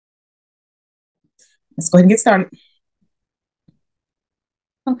Let's go ahead and get started.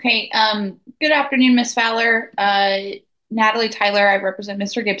 Okay. Good afternoon, Miss Fowler. Natalie Tyler, I represent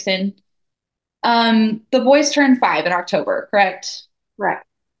Mr. Gibson. The boys turned 5 in October, correct? Correct.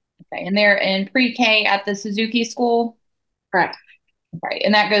 Okay, and they're in pre-K at the Suzuki School. Correct. Right,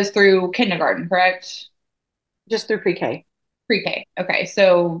 and that goes through kindergarten, correct? Just through pre-K. Pre-K. Okay,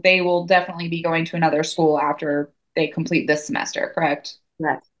 so they will definitely be going to another school after they complete this semester, correct?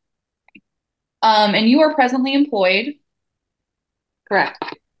 Correct. And you are presently employed. Correct.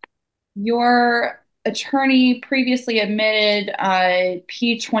 Your attorney previously admitted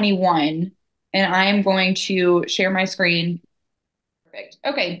P21, and I am going to share my screen. Perfect.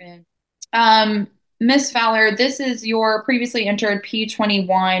 Okay. Um, Miss Fowler, this is your previously entered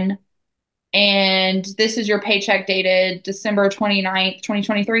P21, and this is your paycheck dated December 29th,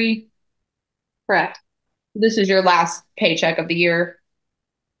 2023. Correct. This is your last paycheck of the year.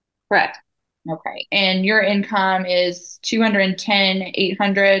 Correct. Okay. And your income is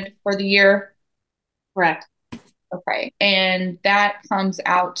 210,800 for the year. Correct. Okay. And that comes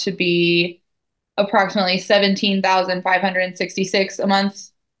out to be approximately 17,566 a month.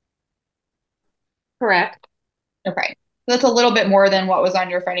 Correct. Okay. So that's a little bit more than what was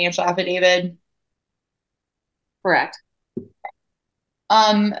on your financial affidavit. Correct.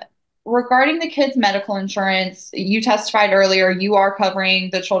 Um, Regarding the kids' medical insurance, you testified earlier you are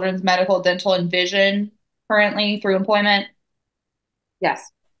covering the children's medical, dental, and vision currently through employment.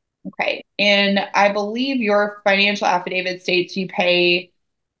 Yes. Okay. And I believe your financial affidavit states you pay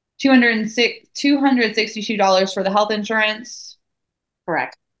 $262 for the health insurance,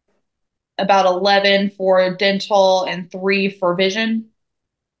 Correct. about 11 for dental and 3 for vision.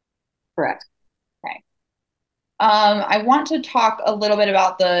 Correct. Okay. I want to talk a little bit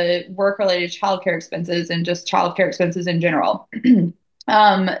about the work-related childcare expenses and just childcare expenses in general.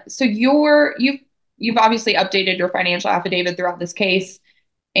 So you've obviously updated your financial affidavit throughout this case.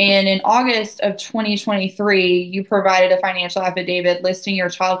 And in August of 2023, you provided a financial affidavit listing your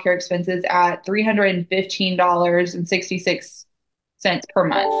childcare expenses at $315.66 per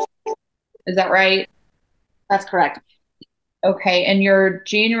month. Is that right? That's correct. Okay. And your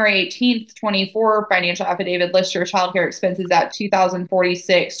January 18th, 24 financial affidavit lists your childcare expenses at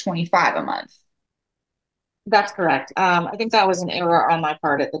 2,046.25 a month. That's correct. I think that was an error on my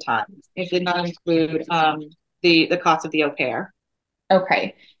part at the time. It did not include the cost of the au pair.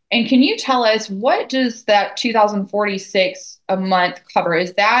 Okay. And can you tell us what does that 2,046 a month cover?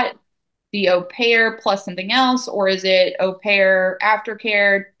 Is that the au pair plus something else, or is it au pair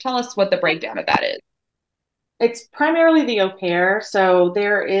aftercare? Tell us what the breakdown of that is. It's primarily the au pair. So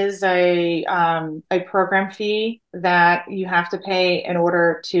there is a program fee that you have to pay in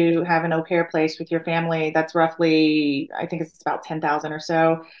order to have an au pair place with your family. That's roughly, I think it's about 10,000 or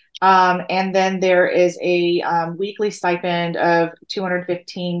so. And then there is a weekly stipend of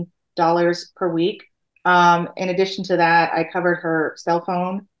 $215 per week. In addition to that, I covered her cell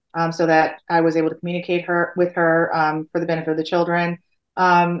phone so that I was able to communicate with her for the benefit of the children.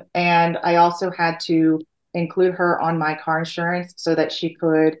 And I also had to include her on my car insurance so that she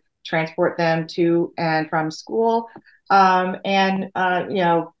could transport them to and from school. And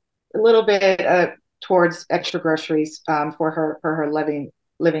a little bit towards extra groceries for her living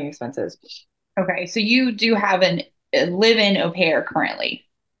expenses. Okay, so you do have a live-in au pair currently.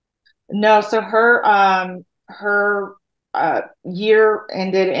 No, so her year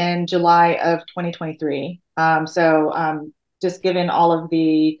ended in July of 2023. Just given all of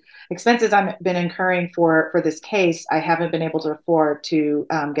the expenses I've been incurring for this case, I haven't been able to afford to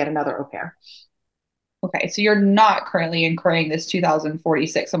get another au pair. Okay, so you're not currently incurring this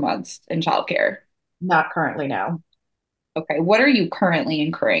 2,046 a month in childcare. Not currently, no. Okay, what are you currently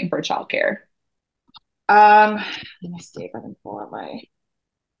incurring for childcare? Um, Let me see if I can pull up my.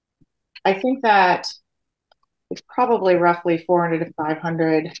 I think that it's probably roughly 400 to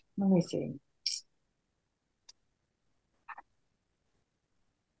 500. Let me see.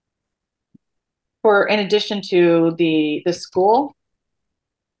 For in addition to the school,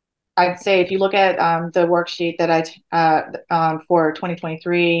 I'd say if you look at the worksheet that for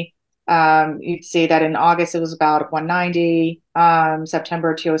 2023, you'd see that in August it was about 190,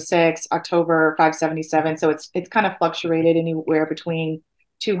 September 206, October 577. So it's kind of fluctuated anywhere between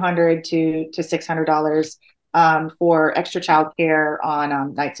 200 to $600 for extra childcare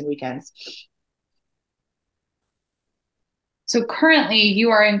on nights and weekends. So currently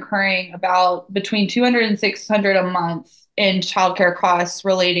you are incurring about between 200 and 600 a month in childcare costs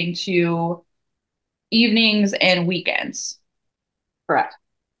relating to evenings and weekends. Correct.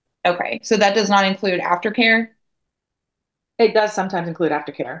 Okay, so that does not include aftercare. It does sometimes include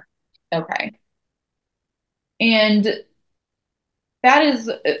aftercare. Okay. And that is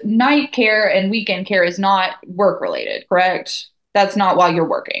night care and weekend care is not work related, correct? That's not while you're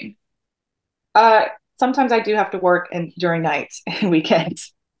working. Uh, Sometimes I do have to work during nights and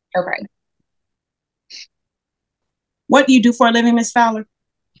weekends. Okay. What do you do for a living, Miss Fowler?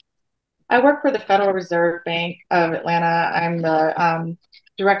 I work for the Federal Reserve Bank of Atlanta. I'm the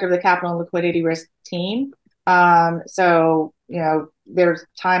director of the Capital and Liquidity Risk team. So, there's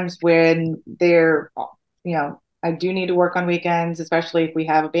times when I do need to work on weekends, especially if we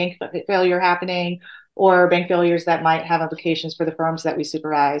have a bank failure happening or bank failures that might have implications for the firms that we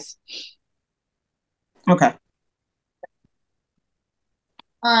supervise. Okay.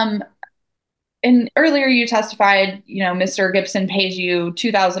 Um, and earlier you testified, Mr. Gibson pays you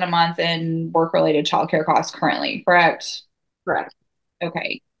 2000 a month in work-related childcare costs currently, correct? Correct.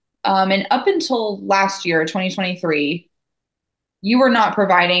 Okay. And up until last year, 2023, you were not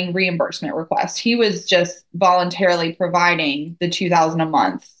providing reimbursement requests. He was just voluntarily providing the 2000 a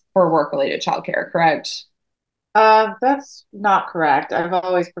month for work-related childcare, correct? That's not correct. I've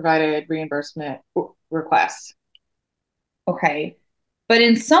always provided reimbursement requests. Okay. But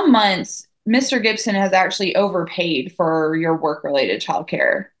in some months, Mr. Gibson has actually overpaid for your work-related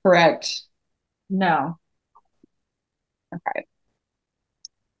childcare, correct? No. Okay.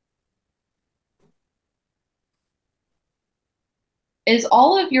 Is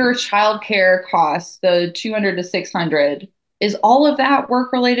all of your childcare costs, the 200 to 600, is all of that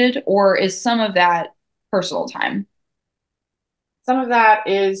work related or is some of that personal time? Some of that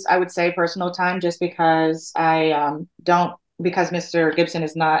is, I would say, personal time, just because I don't, because Mr. Gibson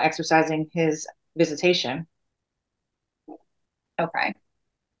is not exercising his visitation. Okay.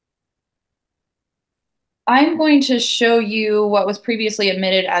 I'm going to show you what was previously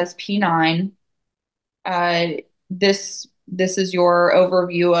admitted as P9. Uh, this is your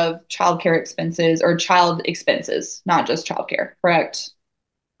overview of childcare expenses or child expenses, not just childcare, correct?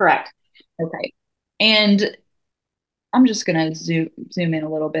 Correct. Okay. And I'm just gonna zoom in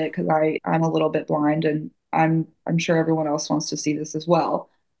a little bit because I'm a little bit blind and I'm sure everyone else wants to see this as well.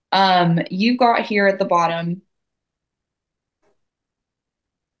 You've got here at the bottom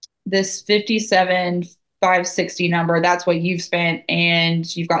this 57,560 number. That's what you've spent,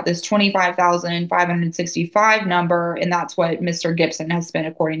 and you've got this 25,565 number, and that's what Mr. Gibson has spent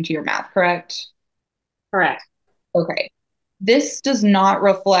according to your math, correct? Correct. Okay. This does not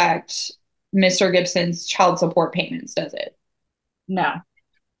reflect Mr. Gibson's child support payments, does it? No.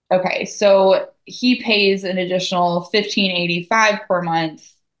 Okay, so he pays an additional 1585 per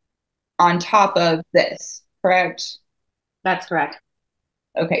month on top of this, correct? That's correct.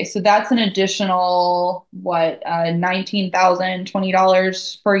 Okay, so that's an additional what,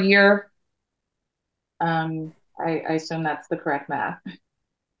 $19,020 per year? I assume that's the correct math.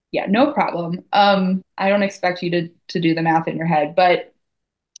 Yeah, no problem. I don't expect you to do the math in your head, but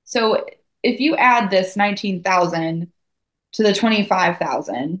so if you add this 19,000 to the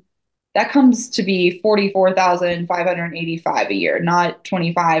 25,000, that comes to be 44,585 a year, not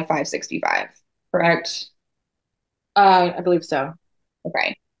 25,565, correct? I believe so.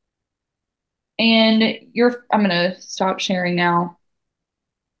 Okay. And I'm going to stop sharing now.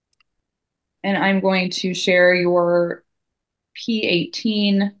 And I'm going to share your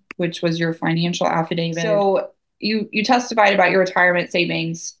P18, which was your financial affidavit. So you testified about your retirement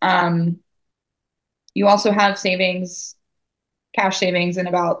savings. You also have savings, cash savings in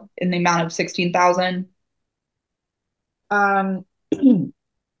the amount of 16,000. Um,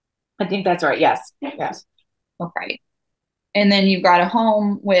 I think that's right. Yes. Yes. Okay. And then you've got a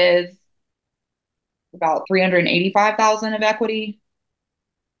home with about 385,000 of equity.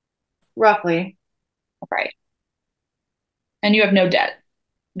 Roughly. Okay. And you have no debt,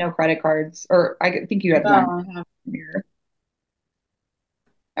 no credit cards, or I think you had one No, I have. here.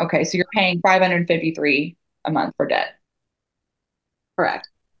 Okay, so you're paying 553 a month for debt. Correct.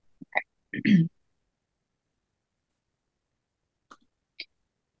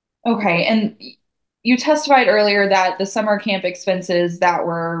 Okay, and you testified earlier that the summer camp expenses that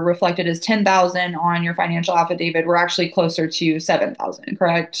were reflected as 10,000 on your financial affidavit were actually closer to 7,000,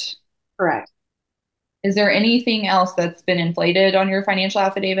 correct? Correct. Is there anything else that's been inflated on your financial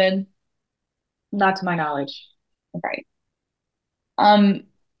affidavit? Not to my knowledge. Okay. Um,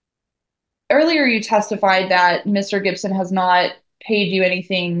 Earlier you testified that Mr. Gibson has not paid you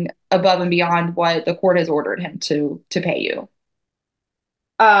anything above and beyond what the court has ordered him to pay you.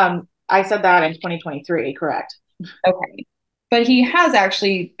 I said that in 2023. Correct. Okay. But he has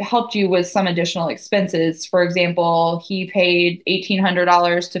actually helped you with some additional expenses. For example, he paid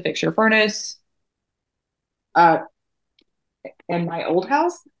 $1,800 to fix your furnace. Uh, in my old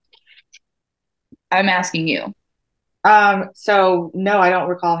house. I'm asking you. So no, I don't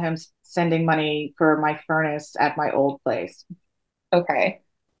recall him sending money for my furnace at my old place. Okay.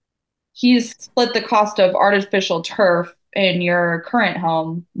 He's split the cost of artificial turf in your current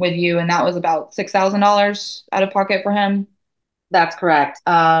home with you, and that was about $6,000 out of pocket for him. That's correct.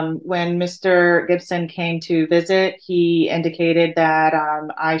 When Mr. Gibson came to visit, he indicated that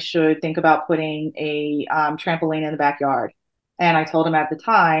I should think about putting a trampoline in the backyard. And I told him at the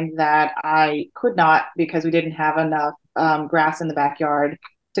time that I could not because we didn't have enough grass in the backyard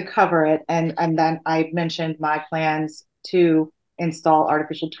to cover it. And then I mentioned my plans to install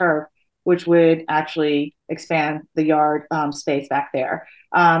artificial turf, which would actually expand the yard space back there.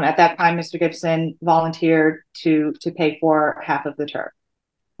 At that time, Mr. Gibson volunteered to pay for half of the turf.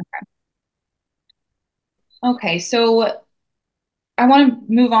 Okay, so I want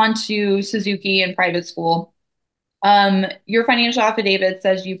to move on to Suzuki and private school. Your financial affidavit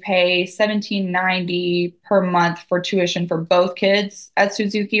says you pay $17.90 per month for tuition for both kids at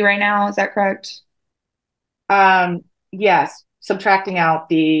Suzuki right now. Is that correct? Yes, subtracting out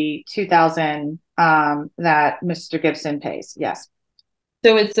the 2,000 that Mr. Gibson pays. Yes,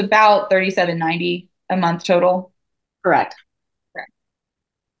 So it's about $37.90 a month total. correct. Correct.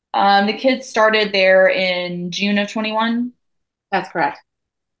 The kids started there in June of 21. That's correct.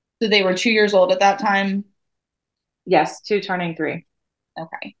 So they were 2 years old at that time. Yes, two turning three.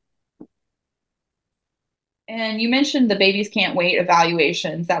 Okay. And you mentioned the babies can't wait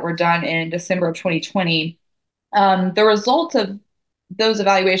evaluations that were done in December of 2020. The results of those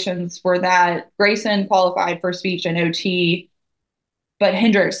evaluations were that Grayson qualified for speech and OT, but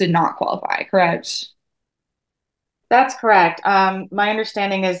Hendrix did not qualify, correct? That's correct. My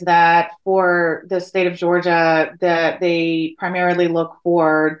understanding is that for the state of Georgia, that they primarily look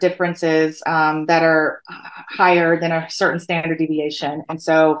for differences that are higher than a certain standard deviation. And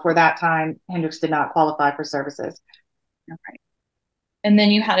so for that time, Hendrix did not qualify for services. Okay. And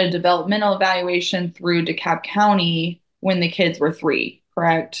then you had a developmental evaluation through DeKalb County when the kids were 3,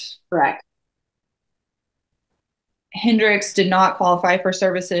 correct? Correct. Hendrix did not qualify for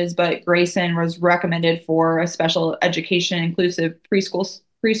services, but Grayson was recommended for a special education inclusive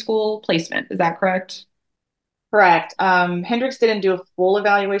preschool placement. Is that correct? Correct. Hendrix didn't do a full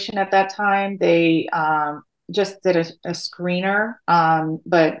evaluation at that time. They just did a screener,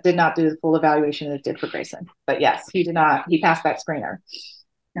 but did not do the full evaluation that it did for Grayson. But yes, he did not. He passed that screener.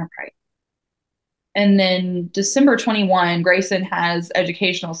 Okay. And then December 21, Grayson has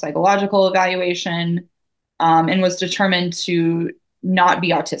educational psychological evaluation and was determined to not be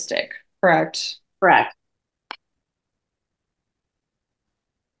autistic, correct? Correct.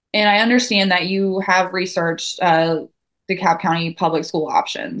 And I understand that you have researched DeKalb County public school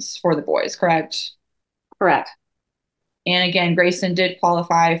options for the boys, correct? Correct. And again, Grayson did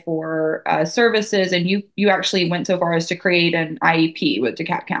qualify for services, and you actually went so far as to create an IEP with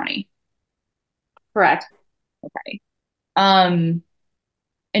DeKalb County. Correct. Okay. Um,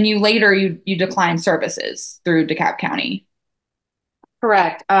 and you declined services through DeKalb County.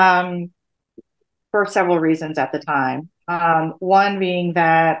 Correct. For several reasons at the time. One being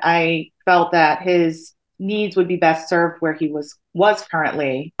that I felt that his needs would be best served where he was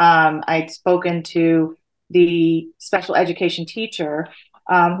currently. I'd spoken to the special education teacher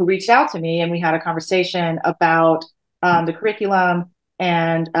who reached out to me, and we had a conversation about the curriculum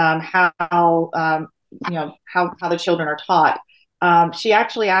and how the children are taught. She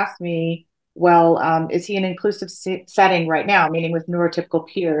actually asked me, well, is he in an inclusive setting right now, meaning with neurotypical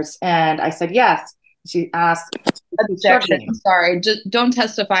peers? And I said yes. She asked, Objection. Sorry, just don't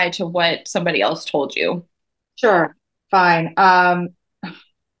testify to what somebody else told you. Sure, fine.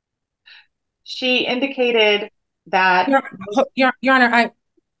 She indicated that Your Honor,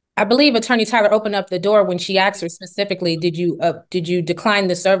 I believe Attorney Tyler opened up the door when she asked her specifically, did you decline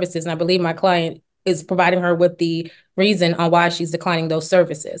the services? And I believe my client is providing her with the reason on why she's declining those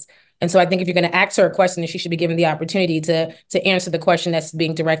services. And so I think if you're going to ask her a question, then she should be given the opportunity to answer the question that's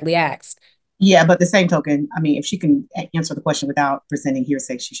being directly asked. Yeah, but the same token, I mean, if she can answer the question without presenting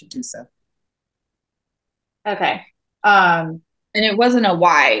hearsay, she should do so. okay. And it wasn't a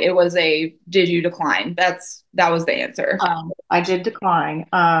why, it was a did you decline? That was the answer. I did decline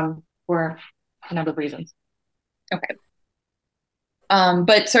for a number of reasons. Okay.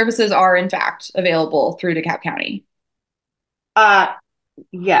 But services are in fact available through DeKalb County.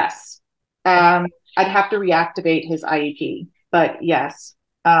 Yes. I'd have to reactivate his IEP, but yes.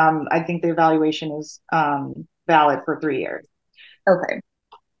 I think the evaluation is valid for 3 years. Okay.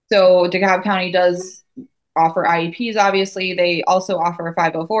 So DeKalb County does offer IEPs, obviously. They also offer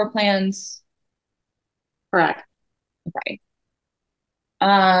 504 plans. Correct. Okay.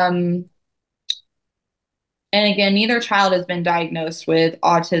 And again, neither child has been diagnosed with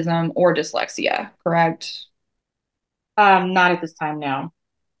autism or dyslexia, correct? Not at this time, no.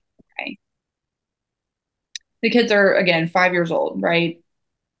 Okay. The kids are, again, 5 years old, right?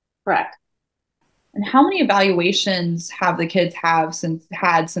 Correct. And how many evaluations have the kids since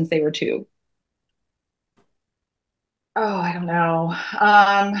they were 2? Oh, I don't know.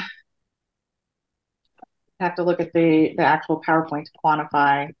 Have to look at the actual PowerPoint to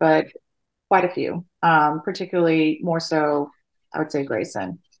quantify, but quite a few. Particularly more so, I would say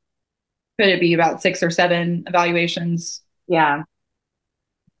Grayson. Could it be about 6 or 7 evaluations? Yeah.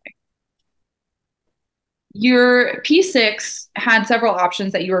 Your P6 had several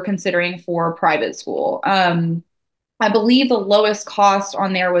options that you were considering for private school. I believe the lowest cost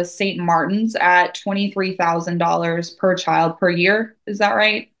on there was St. Martin's at $23,000 per child per year. Is that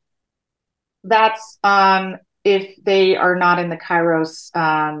right? That's if they are not in the Kairos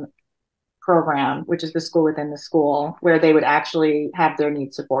program, which is the school within the school, where they would actually have their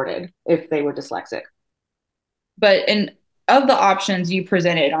needs supported if they were dyslexic. But of the options you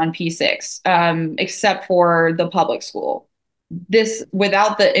presented on P6, except for the public school, this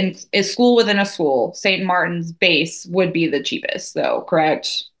without a school within a school, St. Martin's base would be the cheapest, though,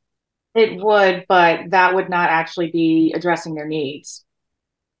 correct? It would, but that would not actually be addressing their needs.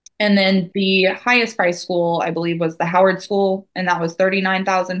 And then the highest price school, I believe, was the Howard School, and that was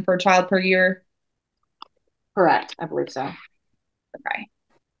 39,000 per child per year. Correct, I believe so. Okay.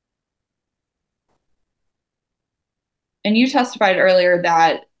 And you testified earlier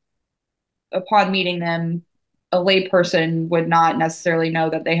that upon meeting them, a layperson would not necessarily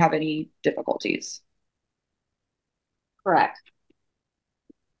know that they have any difficulties. Correct.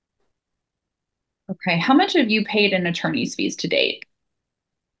 Okay. How much have you paid in attorney's fees to date?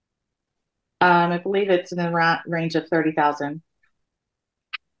 I believe it's in the range of 30,000.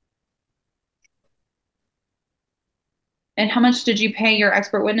 And how much did you pay your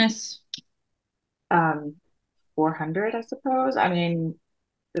expert witness? 400, I suppose. I mean,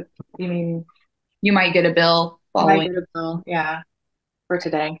 you mean You might get a bill might following. get a bill, yeah, for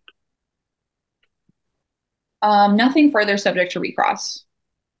today. Nothing further subject to recross.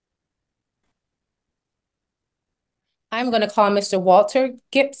 I'm going to call Mr. Walter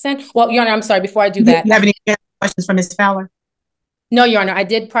Gibson. Well, Your Honor, I'm sorry, before I do that. You have any questions for Ms. Fowler? No, Your Honor, I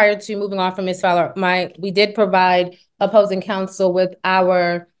did, prior to moving on from Ms. Fowler, we did provide opposing counsel with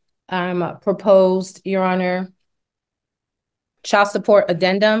our proposed, Your Honor, child support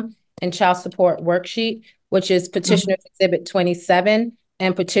addendum and child support worksheet, which is Petitioner's Exhibit 27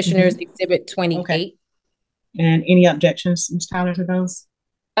 and Petitioner's Exhibit 28. Okay. And any objections, Ms. Tyler, to those?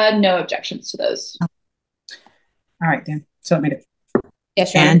 No objections to those. All right, then. So admitted.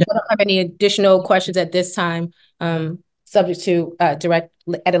 Yes, Your Honor. I don't have any additional questions at this time, subject to direct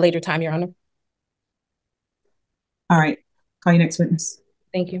at a later time, Your Honor. All right. Call your next witness.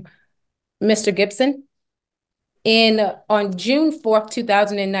 Thank you. Mr. Gibson, on June 4th,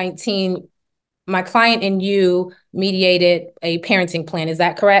 2019, my client and you mediated a parenting plan. Is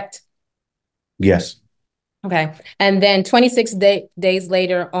that correct? Yes. Okay. And then 26 days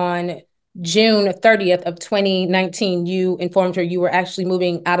later, on June 30th of 2019, you informed her you were actually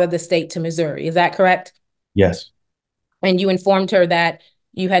moving out of the state to Missouri. Is that correct? Yes. And you informed her that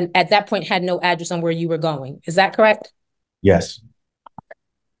you had, at that point, had no address on where you were going. Is that correct? Yes.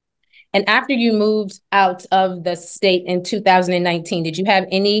 And after you moved out of the state in 2019, did you have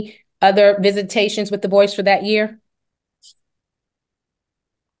any other visitations with the boys for that year?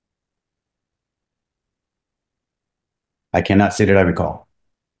 I cannot say that I recall.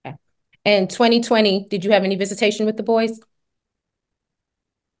 Okay. In 2020, did you have any visitation with the boys?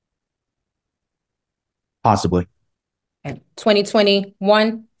 Possibly. Okay. 2021?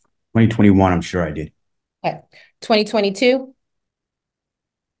 2021, I'm sure I did. Okay. 2022?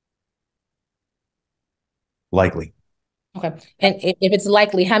 Likely. Okay. And if it's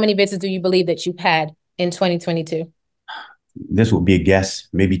likely, how many visits do you believe that you've had in 2022? This would be a guess,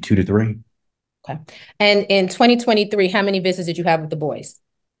 maybe 2 to 3. Okay. And in 2023, how many visits did you have with the boys?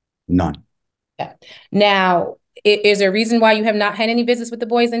 None. Okay. Now, is there a reason why you have not had any visits with the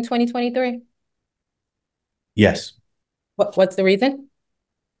boys in 2023? Yes. What's the reason?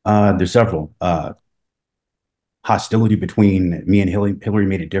 There's several. Hostility between me and Hillary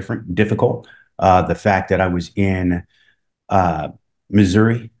made it difficult. The fact that I was in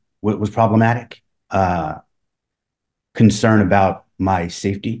Missouri was problematic. Concern about my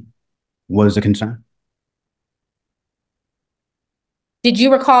safety was a concern. Did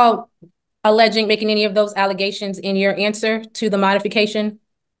you recall making any of those allegations in your answer to the modification?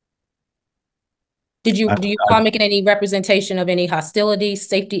 Do you I, recall making any representation of any hostility,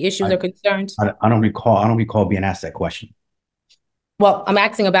 safety issues I, or concerns? I don't recall. I don't recall being asked that question. Well, I'm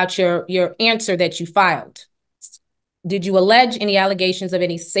asking about your answer that you filed. Did you allege any allegations of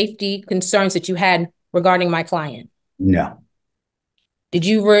any safety concerns that you had regarding my client? No. Did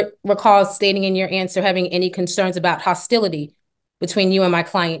you recall stating in your answer having any concerns about hostility between you and my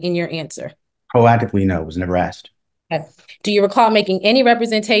client in your answer? Proactively, no. Was never asked. Okay. Do you recall making any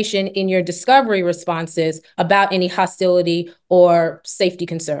representation in your discovery responses about any hostility or safety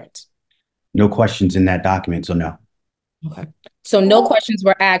concerns? No questions in that document, so no. Okay. So no questions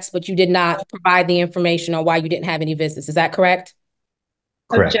were asked, but you did not provide the information on why you didn't have any visits. Is that correct?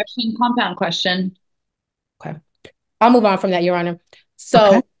 Correct. Objection, compound question. Okay. I'll move on from that, Your Honor. So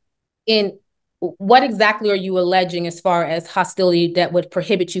Okay. in what exactly are you alleging as far as hostility that would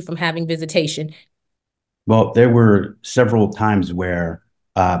prohibit you from having visitation? Well, there were several times where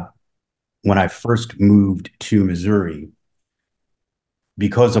when I first moved to Missouri,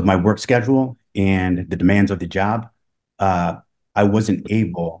 because of my work schedule and the demands of the job, I wasn't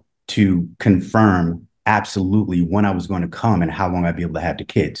able to confirm absolutely when I was going to come and how long I'd be able to have the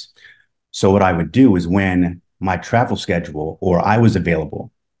kids. So what I would do is when my travel schedule or I was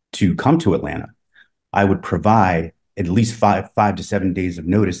available to come to Atlanta, I would provide at least five to 7 days of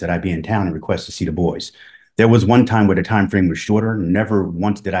notice that I'd be in town and request to see the boys. There was one time where the time frame was shorter. Never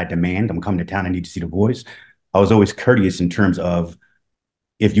once did I demand, I'm coming to town, I need to see the boys. I was always courteous in terms of,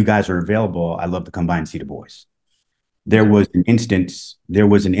 if you guys are available, I'd love to come by and see the boys. There was an instance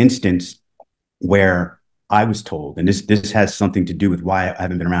where I was told, and this has something to do with why I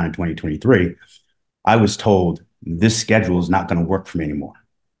haven't been around in 2023. I was told this schedule is not going to work for me anymore.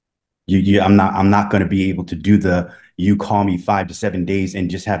 I'm not going to be able to do you call me 5 to 7 days and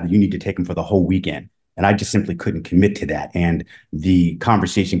just you need to take them for the whole weekend. And I just simply couldn't commit to that. And the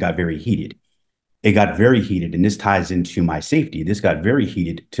conversation got very heated. It got very heated, and this ties into my safety. This got very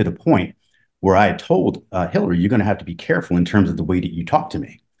heated to the point where I had told Hillary, you're going to have to be careful in terms of the way that you talk to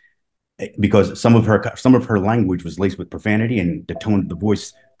me, because some of her language was laced with profanity, and the tone of the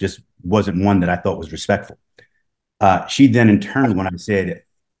voice just wasn't one that I thought was respectful. She then, in turn, when I said,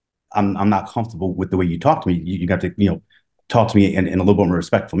 I'm not comfortable with the way you talk to me, you got to talk to me in a little bit more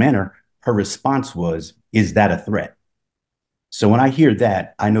respectful manner. Her response was, is that a threat? So when I hear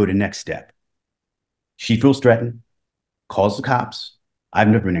that, I know the next step. She feels threatened, calls the cops. I've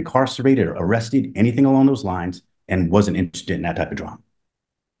never been incarcerated or arrested, anything along those lines, and wasn't interested in that type of drama.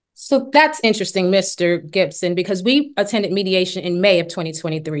 So that's interesting, Mr. Gibson, because we attended mediation in May of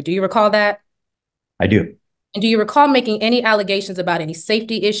 2023. Do you recall that? I do. And do you recall making any allegations about any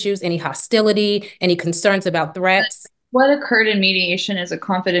safety issues, any hostility, any concerns about threats? What occurred in mediation is a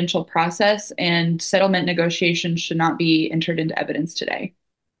confidential process, and settlement negotiations should not be entered into evidence today.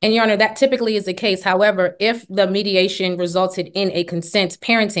 And Your Honor, that typically is the case. However, if the mediation resulted in a consent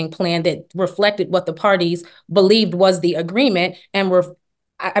parenting plan that reflected what the parties believed was the agreement, and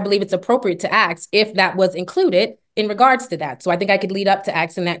I believe it's appropriate to ask if that was included in regards to that. So I think I could lead up to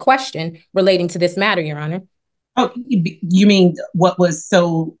asking that question relating to this matter, Your Honor. Oh, you mean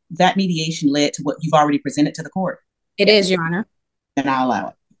so that mediation led to what you've already presented to the court? It is, Your Honor. Then I'll allow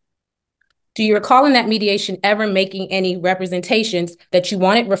it. Do you recall in that mediation ever making any representations that you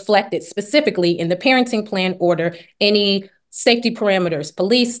wanted reflected specifically in the parenting plan order, any safety parameters,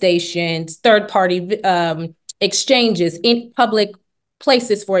 police stations, third-party exchanges, in public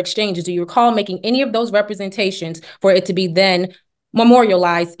places for exchanges? Do you recall making any of those representations for it to be then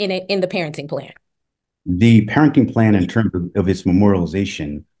memorialized in the parenting plan? The parenting plan, in terms of its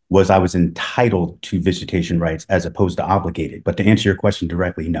memorialization, was I was entitled to visitation rights as opposed to obligated. But to answer your question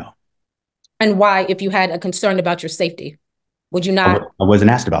directly, no. And why, if you had a concern about your safety? Would you not? I wasn't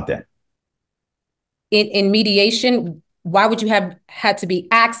asked about that. In mediation, why would you have had to be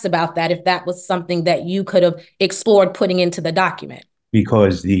asked about that if that was something that you could have explored putting into the document?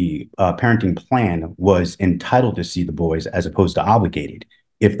 Because the parenting plan was entitled to see the boys as opposed to obligated.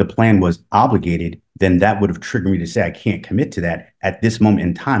 If the plan was obligated, then that would have triggered me to say, I can't commit to that. At this moment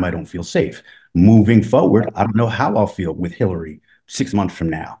in time, I don't feel safe. Moving forward, I don't know how I'll feel with Hillary 6 months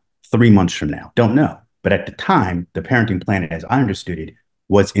from now, 3 months from now, don't know. But at the time, the parenting plan, as I understood it,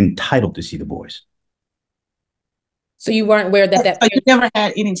 was entitled to see the boys. So you weren't aware that So you never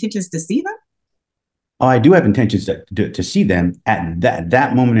had any intentions to see them? Oh, I do have intentions to see them. At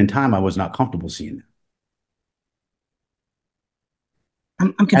that moment in time, I was not comfortable seeing them.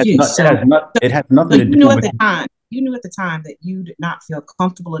 I'm confused. It has nothing to do with. You knew at the time that you did not feel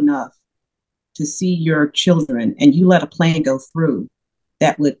comfortable enough to see your children, and you let a plan go through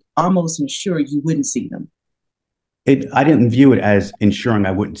that would almost ensure you wouldn't see them. I didn't view it as ensuring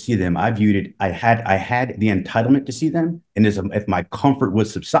I wouldn't see them. I viewed it, I had the entitlement to see them. And if my comfort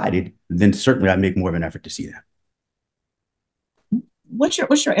was subsided, then certainly I'd make more of an effort to see them. What's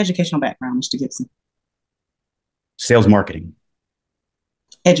your educational background, Mr. Gibson? Sales marketing.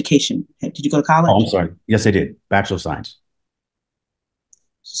 Education. Did you go to college? Oh, I'm sorry. Yes, I did. Bachelor of Science.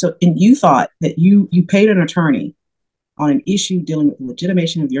 So, and you thought that you paid an attorney on an issue dealing with the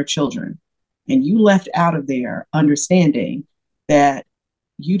legitimation of your children, and you left out of there understanding that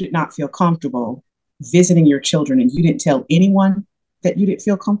you did not feel comfortable visiting your children, and you didn't tell anyone that you didn't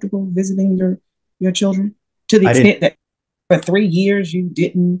feel comfortable visiting your children, to the extent that for 3 years you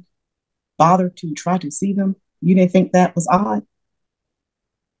didn't bother to try to see them. You didn't think that was odd?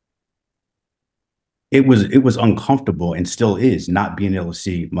 It was uncomfortable and still is not being able to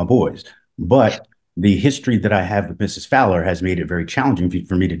see my boys. But the history that I have with Mrs. Fowler has made it very challenging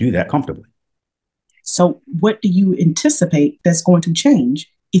for me to do that comfortably. So what do you anticipate that's going to change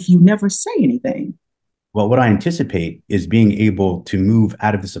if you never say anything? Well, what I anticipate is being able to move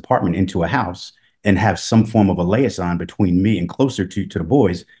out of this apartment into a house and have some form of a liaison between me and closer to the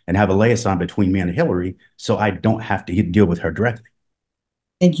boys, and have a liaison between me and Hillary, so I don't have to deal with her directly.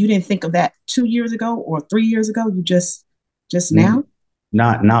 And you didn't think of that 2 years ago or 3 years ago? You just now?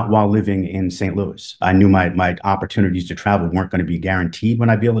 Not while living in St. Louis. I knew my opportunities to travel weren't going to be guaranteed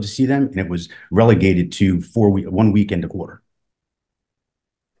when I'd be able to see them, and it was relegated to 1 weekend a quarter.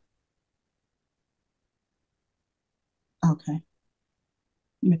 Okay.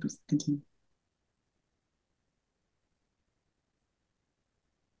 You may continue.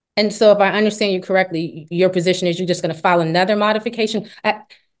 And so if I understand you correctly, your position is you're just going to file another modification.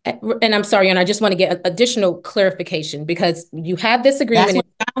 And I'm sorry, and I just want to get additional clarification, because you had this agreement. That's what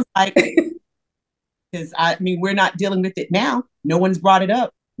it sounds like. Because I mean, we're not dealing with it now. No one's brought it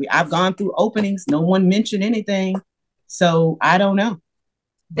up. I've gone through openings. No one mentioned anything. So I don't know.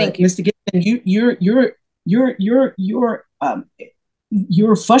 Thank you, Mr. Gibson.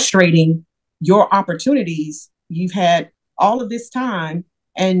 You're frustrating your opportunities. You've had all of this time,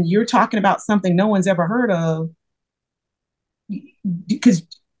 and you're talking about something no one's ever heard of, because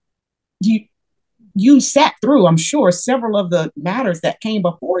you sat through, I'm sure, several of the matters that came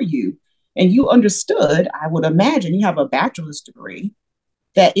before you, and you understood, I would imagine you have a bachelor's degree,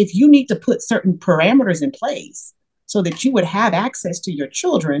 that if you need to put certain parameters in place so that you would have access to your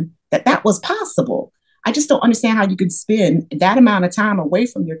children, that was possible. I just don't understand how you could spend that amount of time away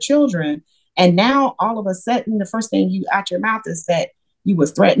from your children, and now all of a sudden the first thing you out your mouth is that you were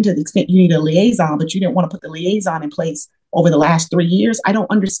threatened to the extent you need a liaison, but you didn't want to put the liaison in place over the last 3 years. I don't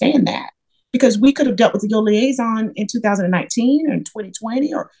understand that, because we could have dealt with your liaison in 2019 and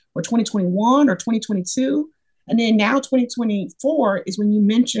 2020 or 2021 or 2022. And then now 2024 is when you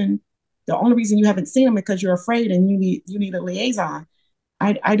mention the only reason you haven't seen them because you're afraid and you need a liaison.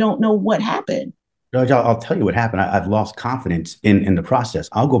 I don't know what happened. Judge, I'll tell you what happened. I've lost confidence in the process.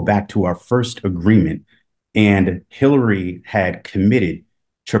 I'll go back to our first agreement, and Hillary had committed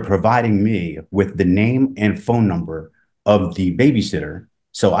to providing me with the name and phone number of the babysitter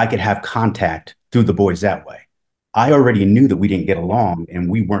so I could have contact through the boys that way. I already knew that we didn't get along and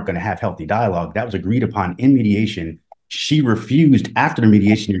we weren't going to have healthy dialogue. That was agreed upon in mediation. She refused, after the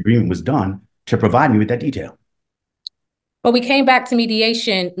mediation agreement was done, to provide me with that detail. Well, we came back to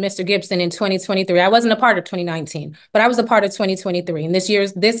mediation, Mr. Gibson, in 2023. I wasn't a part of 2019, but I was a part of 2023. And this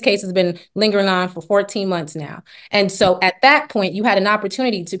case has been lingering on for 14 months now. And so at that point, you had an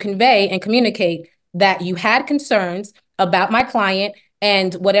opportunity to convey and communicate that you had concerns about my client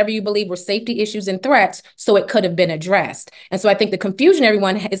and whatever you believe were safety issues and threats, so it could have been addressed. And so I think the confusion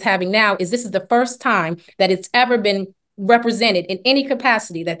everyone is having now is this is the first time that it's ever been represented in any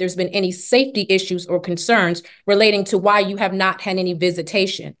capacity that there's been any safety issues or concerns relating to why you have not had any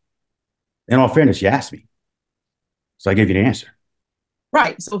visitation. In all fairness, you asked me, so I gave you the answer.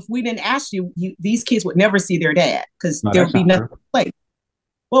 Right. So if we didn't ask you, these kids would never see their dad, because there would be nothing in place.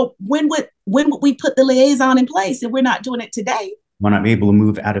 Well, when would we put the liaison in place if we're not doing it today? When I'm able to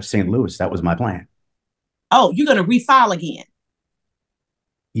move out of St. Louis. That was my plan. Oh, you're going to refile again?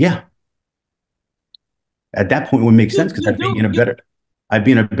 Yeah. At that point, it would make sense, because I'd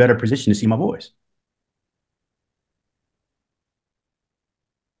be in a better position to see my boys.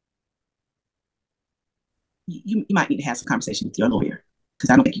 You might need to have some conversation with your lawyer, because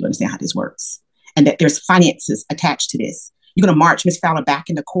I don't think you understand how this works, and that there's finances attached to this. You're going to march Miss Fowler back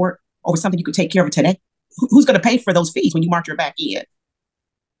into court over something you could take care of today? Who's going to pay for those fees when you march her back in?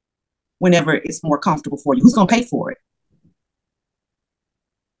 Whenever it's more comfortable for you, who's going to pay for it?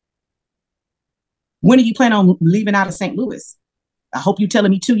 When do you plan on leaving out of St. Louis? I hope you're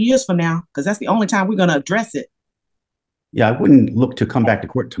telling me 2 years from now, because that's the only time we're going to address it. Yeah, I wouldn't look to come back to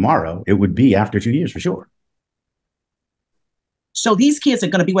court tomorrow. It would be after 2 years for sure. So these kids are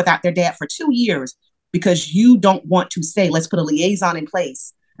going to be without their dad for 2 years because you don't want to say, let's put a liaison in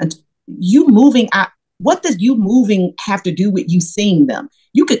place. And you moving out, what does you moving have to do with you seeing them?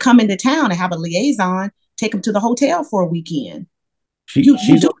 You could come into town and have a liaison, take them to the hotel for a weekend. You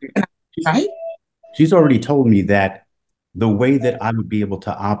do it, right? She's already told me that the way that I would be able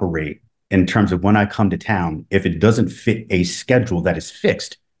to operate in terms of when I come to town, if it doesn't fit a schedule that is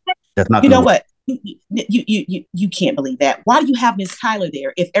fixed, that's not. You know what? You can't believe that. Why do you have Miss Tyler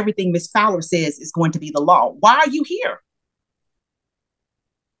there if everything Miss Fowler says is going to be the law? Why are you here?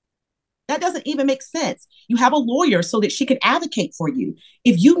 That doesn't even make sense. You have a lawyer so that she can advocate for you.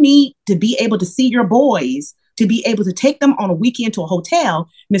 If you need to be able to see your boys, to be able to take them on a weekend to a hotel,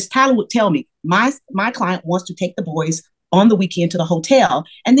 Miss Tyler would tell me, my client wants to take the boys on the weekend to the hotel.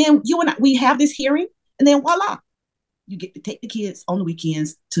 And then you and I, we have this hearing, and then voila, you get to take the kids on the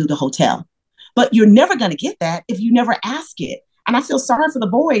weekends to the hotel. But you're never going to get that if you never ask it. And I feel sorry for the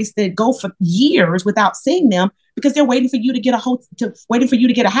boys that go for years without seeing them because they're waiting for you to get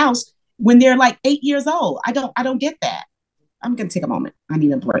a house when they're like 8 years old. I don't get that. I'm going to take a moment. I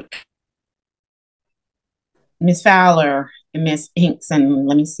need a break. Miss Fowler and Miss Hinkson,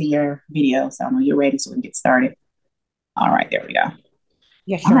 let me see your video so I know you're ready so we can get started. All right, there we go.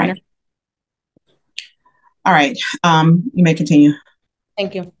 Yes, Your Honor. All right, you may continue.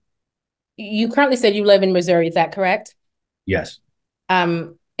 Thank you. You currently said you live in Missouri, is that correct? Yes.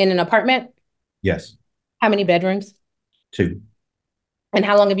 In an apartment? Yes. How many bedrooms? 2. And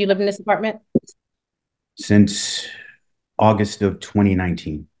how long have you lived in this apartment? Since August of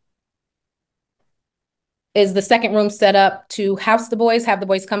 2019. Is the second room set up to house the boys, have the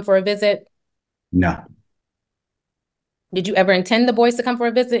boys come for a visit? No. Did you ever intend the boys to come for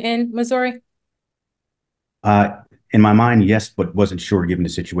a visit in Missouri? In my mind, yes, but wasn't sure given the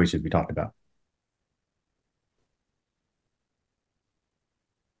situations we talked about.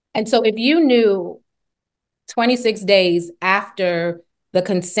 And so if you knew 26 days after the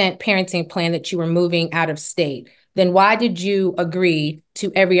consent parenting plan that you were moving out of state, then why did you agree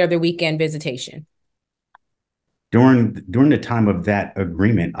to every other weekend visitation? During the time of that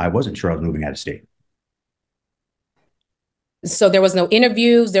agreement, I wasn't sure I was moving out of state. So there was no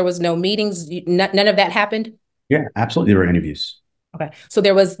interviews, there was no meetings, none of that happened? Yeah, absolutely. There were interviews. Okay. So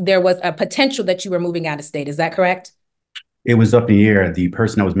there was a potential that you were moving out of state. Is that correct? It was up in the air. The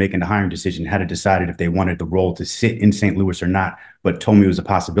person that was making the hiring decision had to decide if they wanted the role to sit in St. Louis or not, but told me it was a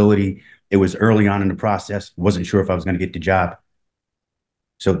possibility. It was early on in the process. Wasn't sure if I was going to get the job.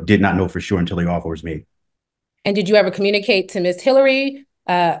 So did not know for sure until the offer was made. And did you ever communicate to Ms. Hillary,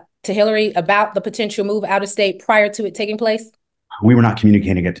 about the potential move out of state prior to it taking place? We were not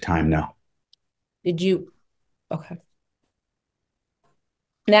communicating at the time, no. Did you? Okay.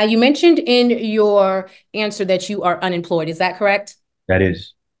 Now, you mentioned in your answer that you are unemployed. Is that correct? That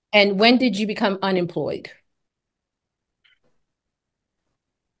is. And when did you become unemployed?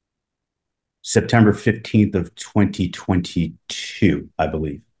 September 15th of 2022, I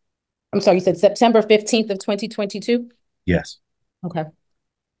believe. I'm sorry, you said September 15th of 2022? Yes. Okay.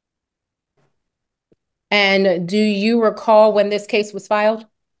 And do you recall when this case was filed?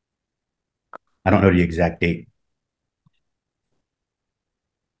 I don't know the exact date.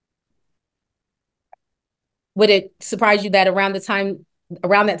 Would it surprise you that around that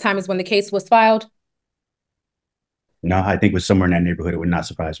time is when the case was filed? No, I think it was somewhere in that neighborhood. It would not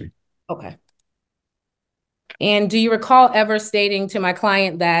surprise me. Okay. And do you recall ever stating to my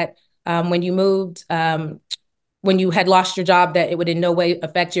client that when you moved, when you had lost your job, that it would in no way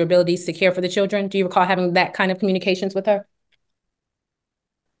affect your abilities to care for the children? Do you recall having that kind of communications with her?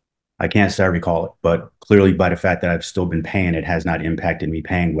 I can't say I recall it, but clearly by the fact that I've still been paying, it has not impacted me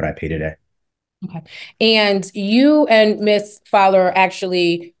paying what I pay today. Okay. And you and Miss Fowler are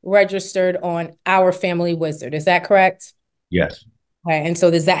actually registered on Our Family Wizard. Is that correct? Yes. Okay. And so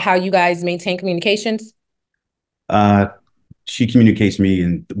is that how you guys maintain communications? She communicates me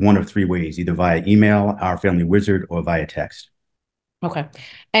in one of 3 ways, either via email, Our Family Wizard, or via text. Okay.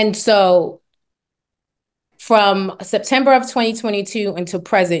 And so from September of 2022 until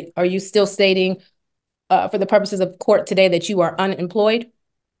present, are you still stating for the purposes of court today that you are unemployed?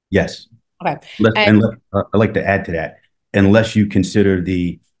 Yes. Okay. And I'd like to add to that, unless you consider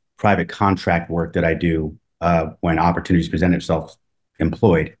the private contract work that I do when opportunities present themselves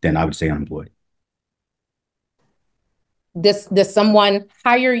employed, then I would say unemployed. Does someone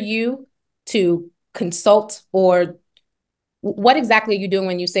hire you to consult, or what exactly are you doing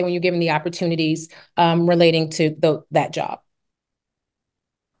when you're given the opportunities relating to that job?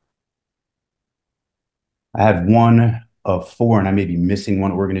 I have one of four, and I may be missing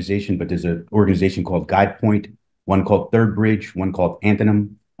one organization, but there's an organization called GuidePoint, one called Third Bridge, one called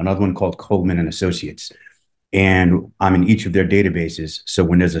Anthem, another one called Coleman and Associates. And I'm in each of their databases. So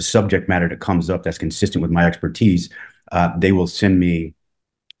when there's a subject matter that comes up that's consistent with my expertise, they will send me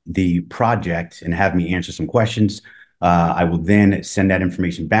the project and have me answer some questions. I will then send that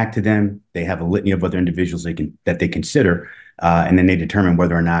information back to them. They have a litany of other individuals that they consider, and then they determine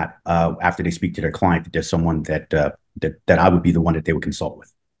whether or not, after they speak to their client, that there's someone that I would be the one that they would consult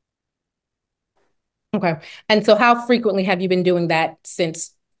with. Okay. And so how frequently have you been doing that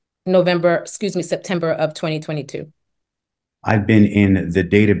since September of 2022? I've been in the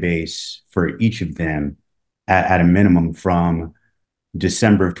database for each of them at a minimum from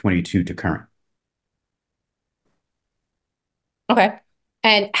December of 22 to current. Okay.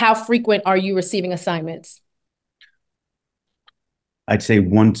 And how frequent are you receiving assignments? I'd say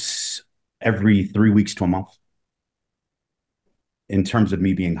once every 3 weeks to a month. In terms of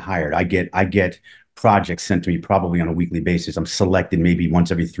me being hired, I get projects sent to me probably on a weekly basis. I'm selected maybe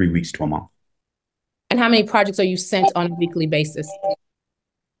once every 3 weeks to a month. And how many projects are you sent on a weekly basis?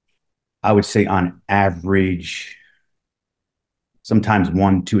 I would say on average, sometimes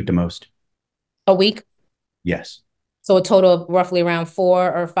 1, 2 at the most. A week? Yes. So a total of roughly around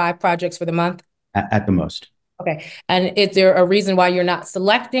 4 or 5 projects for the month? At the most. Okay. And is there a reason why you're not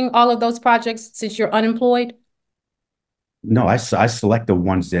selecting all of those projects since you're unemployed? No, I select the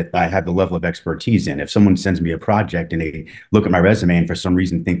ones that I have the level of expertise in. If someone sends me a project and they look at my resume and for some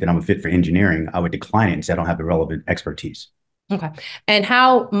reason think that I'm a fit for engineering, I would decline it and say I don't have the relevant expertise. Okay. And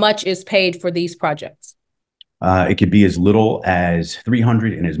how much is paid for these projects? It could be as little as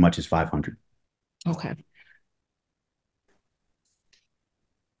 300 and as much as 500. Okay.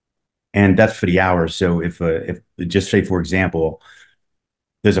 And that's for the hours. So if just say, for example,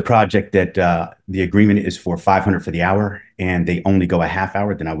 there's a project that the agreement is for 500 for the hour and they only go a half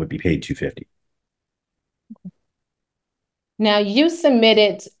hour, then I would be paid 250. Now you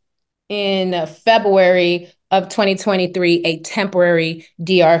submitted in February of 2023 a temporary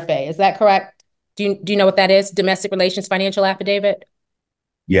DRFA. Is that correct? Do you know what that is? Domestic Relations Financial Affidavit?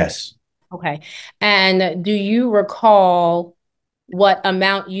 Yes. Okay. And do you recall what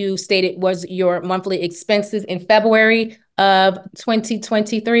amount you stated was your monthly expenses in February of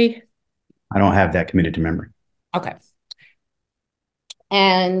 2023? I don't have that committed to memory. Okay.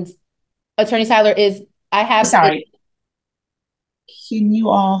 And Attorney Tyler, I have— Sorry. Can you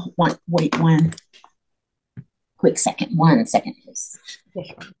all wait one quick second? 1 second, please. Yeah,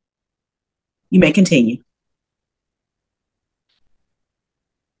 sure. You may continue.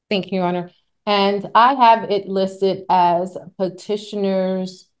 Thank you, Your Honor. And I have it listed as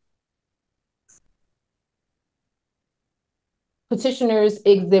petitioner's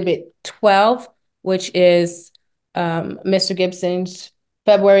Exhibit 12, which is Mr. Gibson's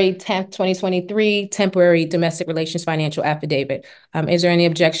February 10th, 2023 temporary domestic relations financial affidavit. Is there any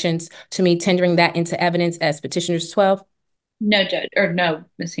objections to me tendering that into evidence as petitioner's 12? No, Judge, or no,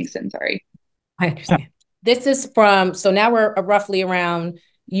 Ms. Hinkson, sorry. I understand. This is from, so now we're roughly around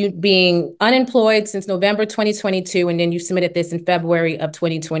you being unemployed since November 2022, and then you submitted this in February of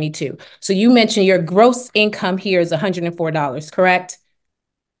 2022. So you mentioned your gross income here is $104, correct?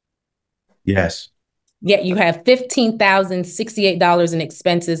 Yes. Yet you have $15,068 in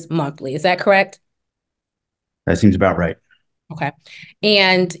expenses monthly. Is that correct? That seems about right. Okay.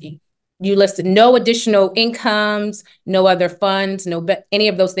 And you listed no additional incomes, no other funds, any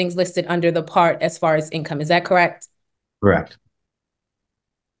of those things listed under the part as far as income. Is that correct? Correct.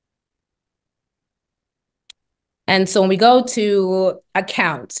 And so when we go to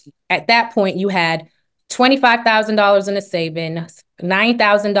accounts, at that point you had $25,000 in a savings,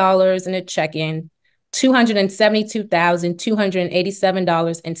 $9,000 in a checking,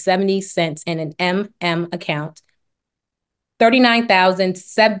 $272,287.70 in an MM account,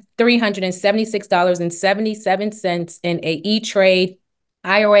 $39,376.77 in a E-Trade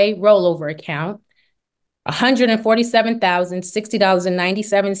IRA rollover account,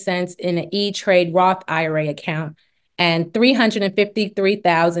 $147,060.97 in an E-Trade Roth IRA account, and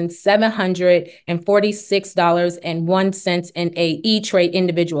 $353,746.01 in a E-Trade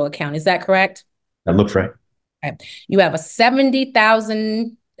individual account. Is that correct? That looks right. Okay. You have a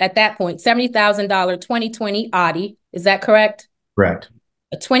 $70,000 at that point, $70,000 2020 Audi. Is that correct? Correct.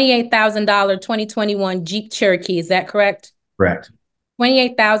 A $28,000 2021 Jeep Cherokee. Is that correct? Correct.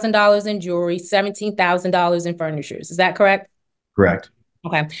 $28,000 in jewelry, $17,000 in furnitures. Is that correct? Correct.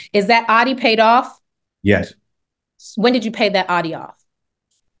 Okay. Is that Audi paid off? Yes. When did you pay that Audi off?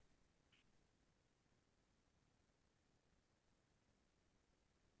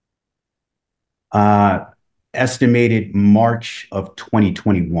 Estimated March of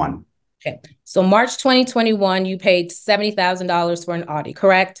 2021. Okay. So March 2021, you paid $70,000 for an Audi,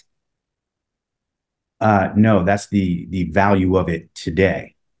 correct? No, that's the value of it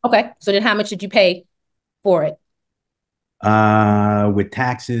today. Okay. So then how much did you pay for it? With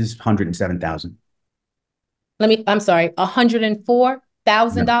taxes, 107,000. I'm sorry,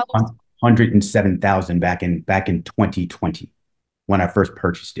 $104,000? 107,000 back in 2020 when I first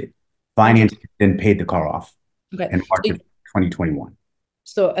purchased it. Finance, then paid the car off Okay. in March of 2021.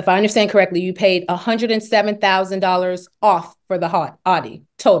 So if I understand correctly, you paid $107,000 off for the Audi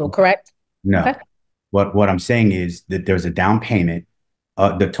total, correct? No. Okay. What I'm saying is that there's a down payment.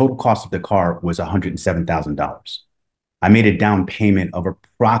 The total cost of the car was $107,000. I made a down payment of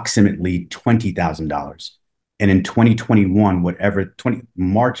approximately $20,000. And in 2021,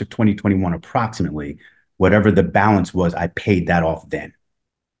 March of 2021, approximately, whatever the balance was, I paid that off then.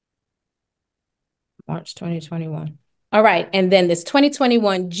 March 2021. All right. And then this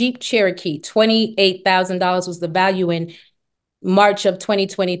 2021 Jeep Cherokee, $28,000 was the value in March of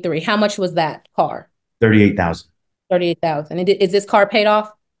 2023. How much was that car? 38,000. 38,000. And is this car paid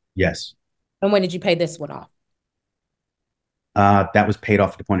off? Yes. And when did you pay this one off? That was paid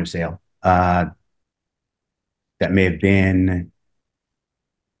off at the point of sale. That may have been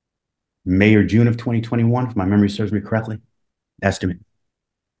May or June of 2021, if my memory serves me correctly. Estimate.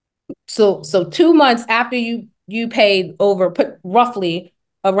 So 2 months after you paid roughly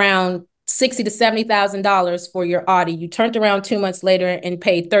around $60,000 to $70,000 for your Audi, you turned around 2 months later and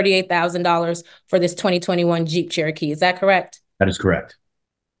paid $38,000 for this 2021 Jeep Cherokee. Is that correct? That is correct.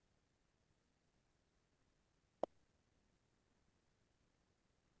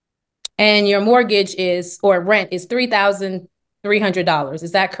 And your mortgage or rent is $3,300.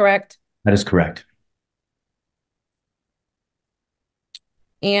 Is that correct? That is correct.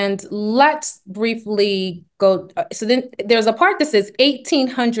 And let's briefly go. So then there's a part that says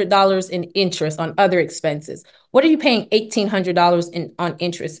 $1,800 in interest on other expenses. What are you paying $1,800 on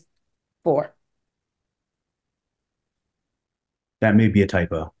interest for? That may be a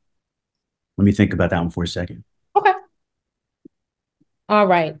typo. Let me think about that one for a second. Okay. All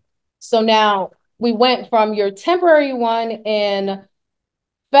right. So now we went from your temporary one in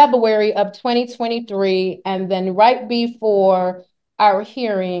February of 2023, and then right before our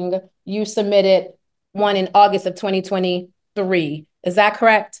hearing, you submitted one in August of 2023. Is that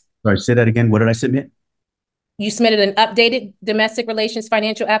correct? Sorry, say that again. What did I submit? You submitted an updated domestic relations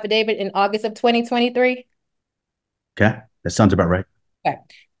financial affidavit in August of 2023? Okay, that sounds about right. Okay.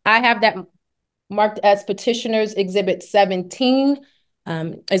 I have that marked as Petitioner's Exhibit 17.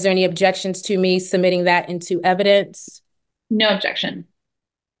 Is there any objections to me submitting that into evidence? No objection.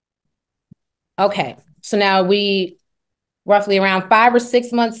 Okay, so now roughly around 5 or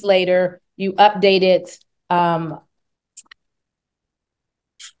 6 months later, you updated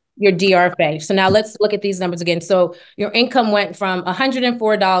your DRFA. So now let's look at these numbers again. So your income went from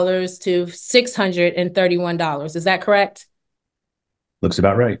 $104 to $631. Is that correct? Looks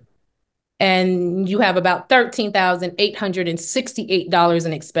about right. And you have about $13,868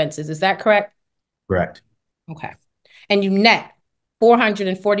 in expenses. Is that correct? Correct. Okay. And you net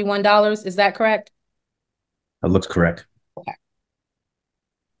 $441. Is that correct? That looks correct. Okay.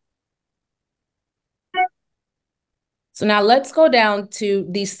 So now let's go down to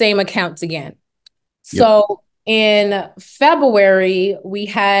these same accounts again. So in February, we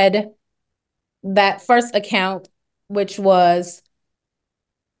had that first account, which was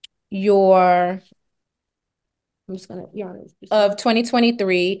of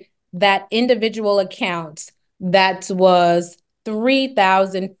 2023, that individual account that was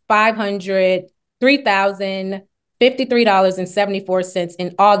 $3,053.74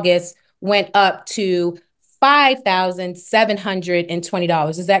 in August went up to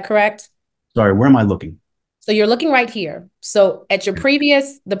 $5,720. Is that correct? Sorry, where am I looking? So you're looking right here. So at the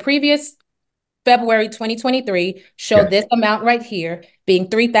previous February 2023 showed this amount right here being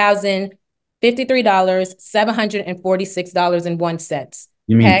 $3,053.746.01.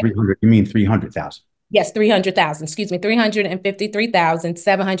 You mean 300? You mean 300,000? Yes, 300,000. Excuse me,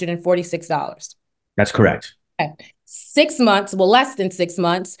 $353,746. That's correct. Okay. 6 months, well, less than 6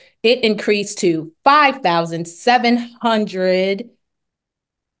 months, it increased to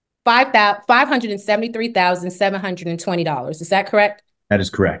 $573,720. Is that correct? That is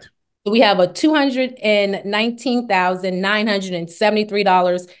correct. So we have a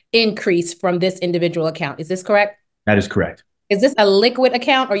 $219,973 increase from this individual account. Is this correct? That is correct. Is this a liquid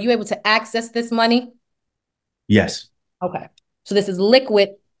account? Are you able to access this money? Yes. Okay. So this is liquid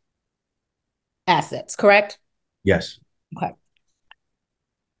assets, correct? Yes. Okay.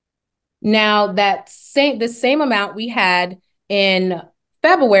 Now the same amount we had in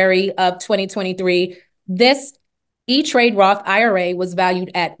February of 2023, this E-Trade Roth IRA was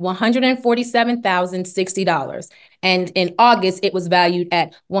valued at $147,060. And in August, it was valued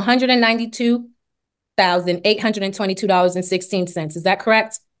at $192,822.16. Is that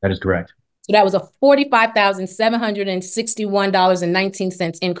correct? That is correct. So that was a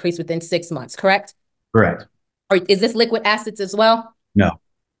 $45,761.19 increase within 6 months, correct? Correct. Or is this liquid assets as well? No.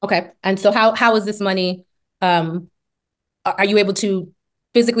 Okay. And so how is this money, are you able to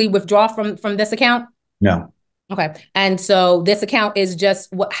physically withdraw from this account? No. Okay. And so this account is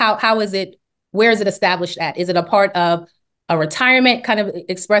just how is it, where is it established at? Is it a part of a retirement? Kind of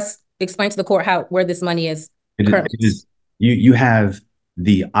explain to the court where this money is currently. It is, you have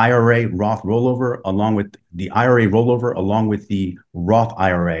the IRA Roth rollover along with the Roth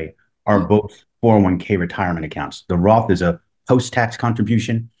IRA are both 401k retirement accounts. The Roth is a post-tax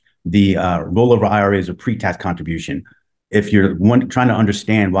contribution. The rollover IRA is a pre-tax contribution. If you're trying to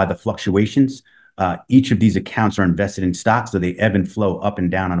understand why the fluctuations, each of these accounts are invested in stocks, so they ebb and flow up and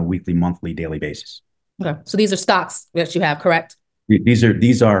down on a weekly, monthly, daily basis. Okay. So these are stocks that you have, correct?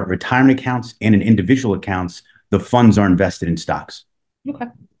 These are retirement accounts, and in individual accounts, the funds are invested in stocks. Okay.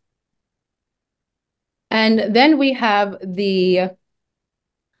 And then we have the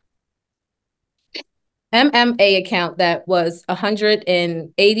MMA account that was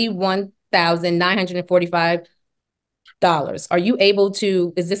 $181,945. Are you able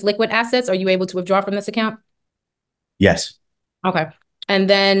to, is this liquid assets? Are you able to withdraw from this account? Yes. Okay. And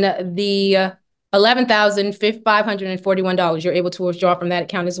then the $11,541, you're able to withdraw from that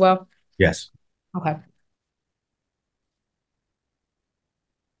account as well? Yes. Okay.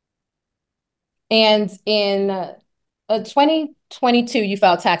 And in 2022, you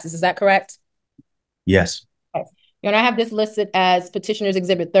filed taxes, is that correct? Yes. Okay. And I have this listed as Petitioner's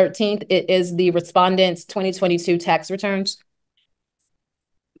Exhibit 13. It is the respondent's 2022 tax returns.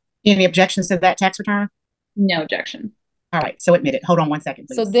 Any objections to that tax return? No objection. All right, so admitted. Hold on one second,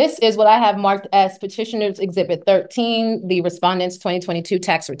 please. So this is what I have marked as Petitioner's Exhibit 13, the respondent's 2022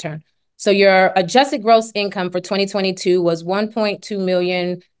 tax return. So your adjusted gross income for 2022 was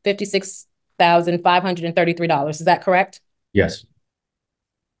 $1,256,533. Is that correct? Yes.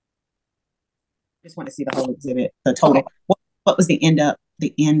 Just want to see the whole exhibit, the total. Okay. What was the end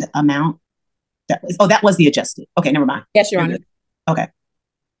amount? That was the adjusted. Okay, never mind. Yes, Your Honor. Okay.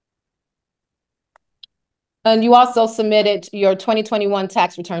 And you also submitted your 2021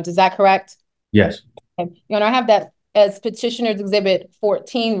 tax returns. Is that correct? Yes. Okay. Your Honor, I have that as Petitioner's Exhibit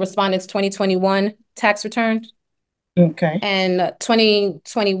 14, respondent's 2021 tax returns. Okay. And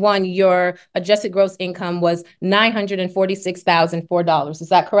 2021, your adjusted gross income was $946,004. Is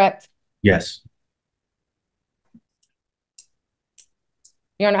that correct? Yes.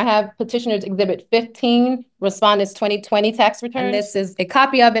 Your Honor, I have Petitioner's Exhibit 15, respondent's 2020 tax return. And this is a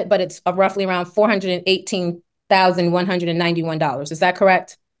copy of it, but it's roughly around $418,191. Is that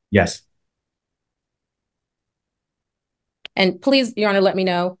correct? Yes. And please, Your Honor, let me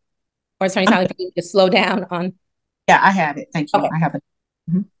know, or Attorney Tyler, if you need to slow down on. Yeah, I have it. Thank you. Okay. I have it.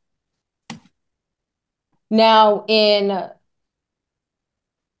 Now, in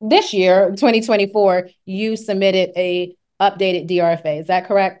this year, 2024, you submitted a updated DRFA. Is that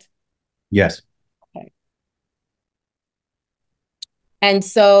correct? Yes. Okay. And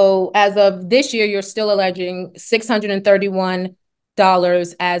so as of this year, you're still alleging $631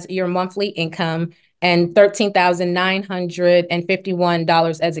 as your monthly income and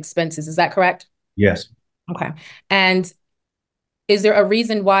 $13,951 as expenses. Is that correct? Yes. Okay. And is there a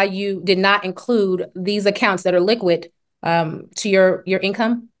reason why you did not include these accounts that are liquid to your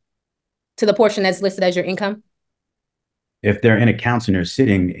income, to the portion that's listed as your income? If they're in accounts and they're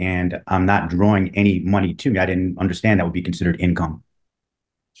sitting and I'm not drawing any money to me, I didn't understand that would be considered income.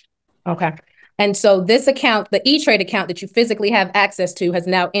 Okay. And so this account, the E-Trade account that you physically have access to, has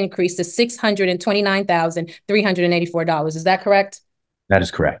now increased to $629,384. Is that correct? That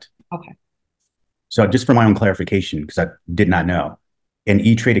is correct. Okay. So just for my own clarification, because I did not know, an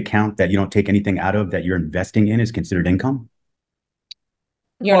E-Trade account that you don't take anything out of that you're investing in is considered income?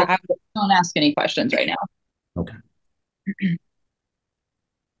 Don't ask any questions right now. Okay.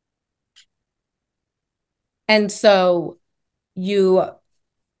 And so you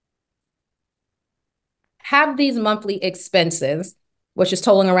have these monthly expenses, which is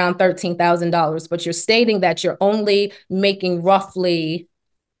totaling around $13,000, but you're stating that you're only making roughly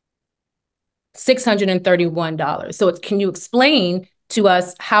 $631. So can you explain to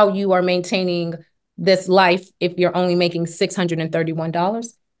us how you are maintaining this life if you're only making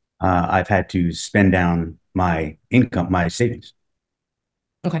 $631? I've had to spend down my income, my savings.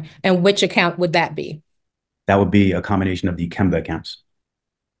 Okay. And which account would that be? That would be a combination of the Kemba accounts.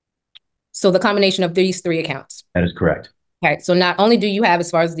 So the combination of these three accounts. That is correct. Okay, so not only do you have, as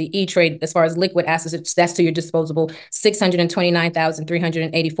far as the E-Trade, as far as liquid assets, that's to your disposable, 629,000,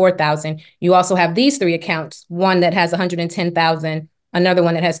 384,000. You also have these three accounts, one that has 110,000, another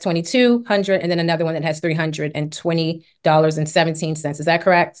one that has 2,200, and then another one that has $320.17. Is that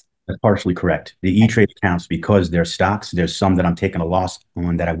correct? That's partially correct. The E-Trade accounts, because they're stocks, there's some that I'm taking a loss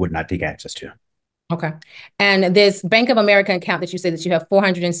on that I would not take access to. Okay. And this Bank of America account that you say that you have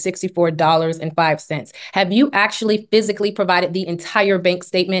 $464.05. Have you actually physically provided the entire bank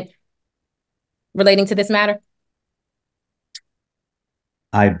statement relating to this matter?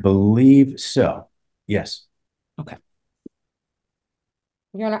 I believe so. Yes. Okay.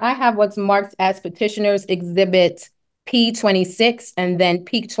 Your Honor, I have what's marked as Petitioner's Exhibit P26 and then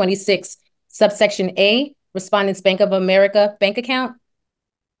P26 subsection A, Respondent's Bank of America bank account.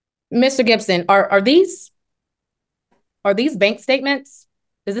 Mr. Gibson, are these bank statements?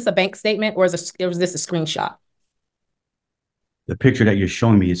 Is this a bank statement or is this a screenshot? The picture that you're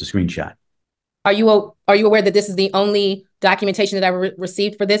showing me is a screenshot. Are you aware that this is the only documentation that I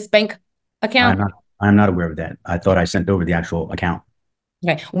received for this bank account? I'm not aware of that. I thought I sent over the actual account.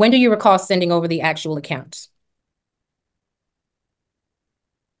 Okay. When do you recall sending over the actual accounts?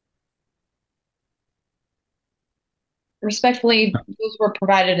 Respectfully, those were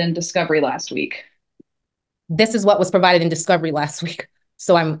provided in discovery last week. This is what was provided in discovery last week.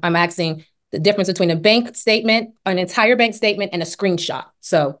 So I'm asking the difference between a bank statement, an entire bank statement, and a screenshot.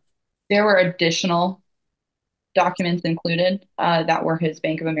 So there were additional documents included that were his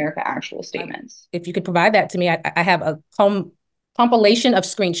Bank of America actual statements. If you could provide that to me, I have a compilation of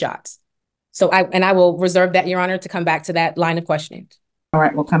screenshots. So I will reserve that, Your Honor, to come back to that line of questioning. All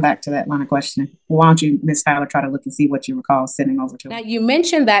right, we'll come back to that line of questioning. Why don't you, Ms. Tyler, try to look and see what you recall sending over to Now, me. you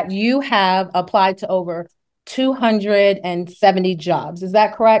mentioned that you have applied to over 270 jobs. Is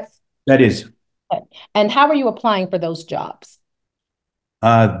that correct? That is. Okay. And how are you applying for those jobs?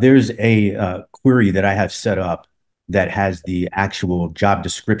 There's a query that I have set up that has the actual job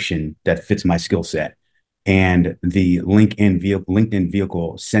description that fits my skill set. And the LinkedIn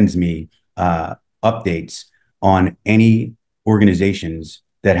vehicle sends me updates on any organizations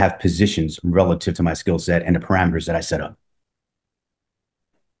that have positions relative to my skill set and the parameters that I set up.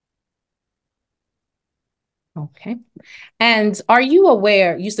 Okay. And are you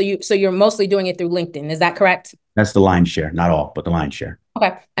aware, so you're mostly doing it through LinkedIn, is that correct? That's the lion's share, not all, but the lion's share.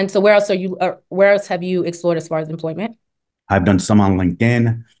 Okay. And so where else have you explored as far as employment? I've done some on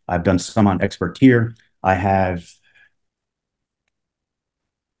LinkedIn. I've done some on Expertier. I have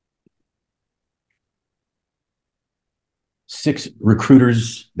 6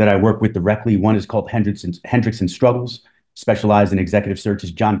 recruiters that I work with directly. One is called Hendricks and Struggles, specialized in executive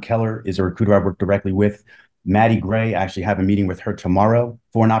searches. John Keller is a recruiter I work directly with. Maddie Gray, I actually have a meeting with her tomorrow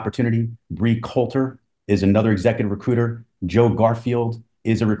for an opportunity. Bree Coulter is another executive recruiter. Joe Garfield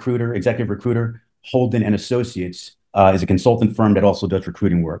is a recruiter, executive recruiter. Holden and Associates is a consultant firm that also does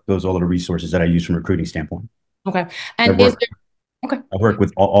recruiting work. Those are all of the resources that I use from a recruiting standpoint. Okay. And I worked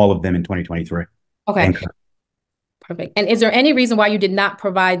with all of them in 2023. Okay. Perfect. And is there any reason why you did not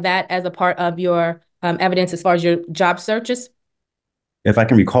provide that as a part of your evidence as far as your job searches? If I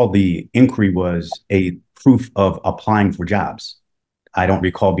can recall, the inquiry was a proof of applying for jobs. I don't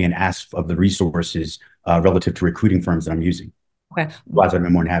recall being asked of the resources relative to recruiting firms that I'm using. Okay. Otherwise, I'd be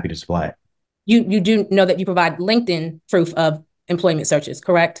more than happy to supply it. You do know that you provide LinkedIn proof of employment searches,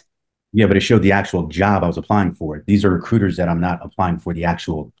 correct? Yeah, but it showed the actual job I was applying for. These are recruiters that I'm not applying for I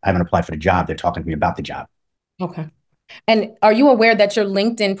haven't applied for the job. They're talking to me about the job. Okay. And are you aware that your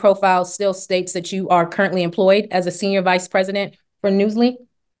LinkedIn profile still states that you are currently employed as a senior vice president for Newsly?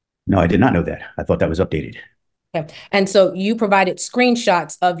 No, I did not know that. I thought that was updated. Okay. And so you provided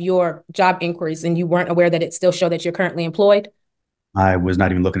screenshots of your job inquiries and you weren't aware that it still showed that you're currently employed? I was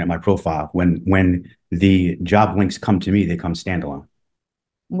not even looking at my profile. When the job links come to me, they come standalone.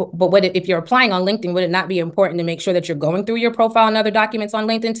 But if you're applying on LinkedIn, would it not be important to make sure that you're going through your profile and other documents on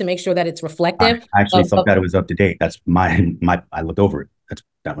LinkedIn to make sure that it's reflective? I actually thought that it was up to date. That's I looked over it.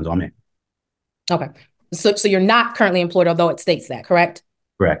 That one's on me. Okay. So you're not currently employed, although it states that, correct?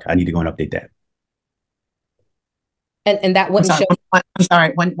 Correct. I need to go and update that. And that wouldn't show. I'm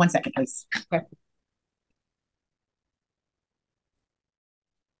sorry. One second, please. Okay.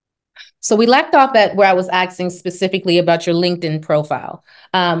 So we left off at where I was asking specifically about your LinkedIn profile.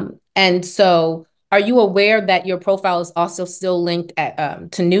 And so are you aware that your profile is also still linked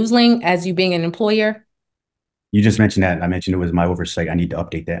to Newsling as you being an employer? You just mentioned that. I mentioned it was my oversight. I need to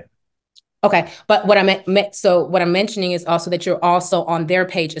update that. Okay, but what what I'm mentioning is also that you're also on their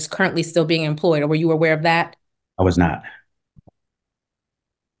page is currently still being employed, or were you aware of that? I was not.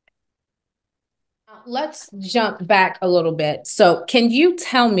 Let's jump back a little bit. So can you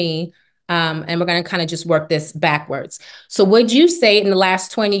tell me, and we're going to kind of just work this backwards. So would you say in the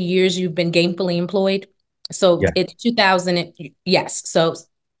last 20 years you've been gainfully employed? So Yeah, it's 2000, yes. So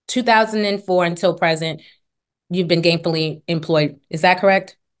 2004 until present, you've been gainfully employed. Is that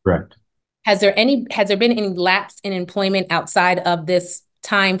correct? correct. Has there been any lapse in employment outside of this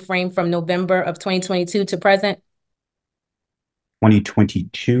time frame from November of 2022 to present?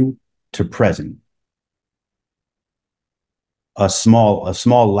 2022 to present. A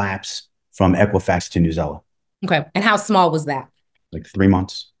small lapse from Equifax to Newsella, Okay. And how small was that? like 3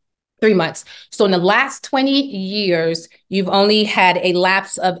 months. 3 months. So in the last 20 years, you've only had a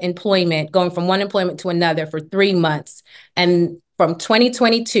lapse of employment going from one employment to another for 3 months. And from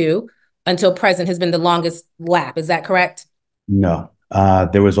 2022 until present has been the longest lap. Is that correct? No.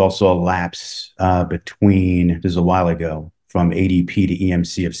 There was also a lapse between, this is a while ago, from ADP to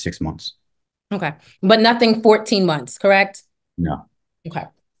EMC of 6 months. Okay. But nothing 14 months, correct? No. Okay.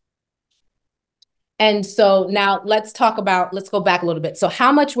 And so now let's go back a little bit. So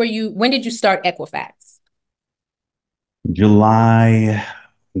when did you start Equifax? July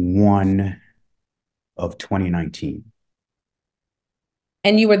 1 of 2019.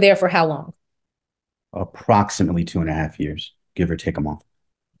 And you were there for how long? Approximately 2.5 years, give or take a month.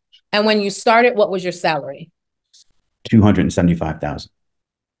 And when you started, what was your salary? 275,000.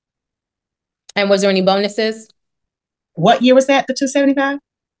 And was there any bonuses? What year was that, the 275?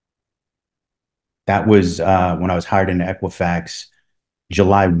 That was when I was hired into Equifax,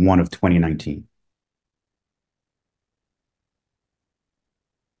 July 1 of 2019.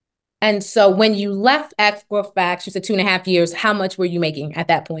 And so when you left Equifax, you said 2.5 years, how much were you making at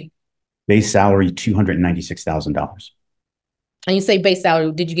that point? Base salary, $296,000. And you say base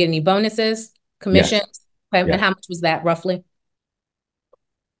salary, did you get any bonuses, commissions? Yes. Okay. Yes. And how much was that roughly?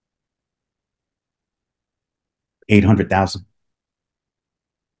 800,000.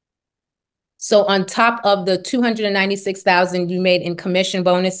 So on top of the 296,000 you made in commission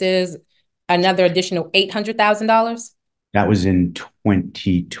bonuses, another additional $800,000? That was in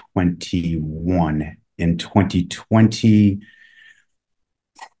 2021. In 2020,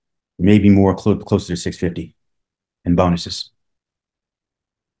 maybe more closer to 650 in bonuses.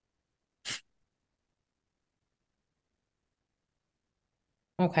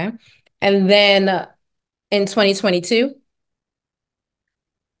 Okay. And then in 2022?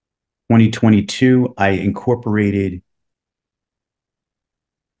 2022, I incorporated.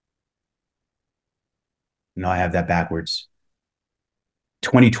 No, I have that backwards.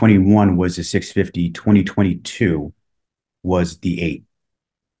 2021 was the 650. 2022 was the 8.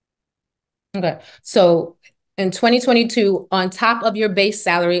 Okay. So in 2022, on top of your base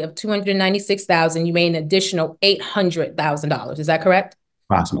salary of 296,000, you made an additional $800,000. Is that correct?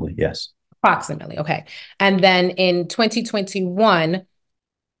 Approximately, yes. Approximately. Okay. And then in 2021,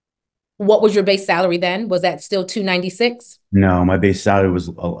 what was your base salary then? Was that still 296? No, my base salary was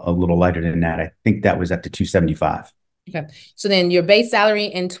a little lighter than that. I think that was at the 275. Okay. So then your base salary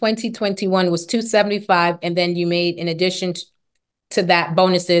in 2021 was 275, and then you made, in addition to that,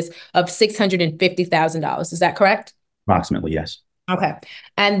 bonuses of $650,000. Is that correct? Approximately, yes. Okay.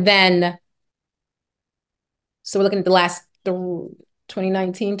 And then, so we're looking at the last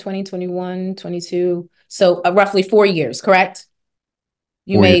 2019, 2021, 22. So roughly 4 years, correct?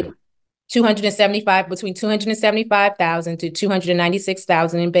 You made 275, between 275,000 to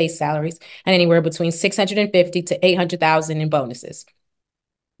 296,000 in base salaries, and anywhere between 650 to 800,000 in bonuses.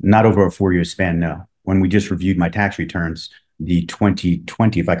 Not over a 4-year span, no. When we just reviewed my tax returns, the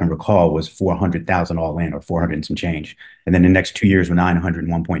 2020, if I can recall, was 400,000 all in, or 400 and some change. And then the next 2 years were 900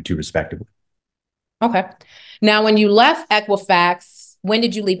 and 1.2 respectively. Okay. Now, when you left Equifax, when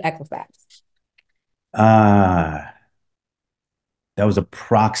did you leave Equifax? That was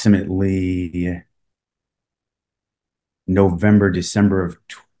approximately November, December of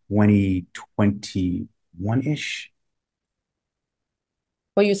 2021-ish.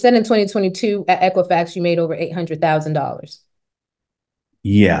 Well, you said in 2022 at Equifax, you made over $800,000.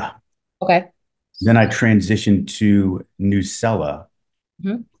 Yeah. Okay. Then I transitioned to Newsella.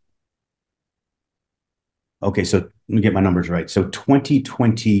 Mm-hmm. Okay, so let me get my numbers right. So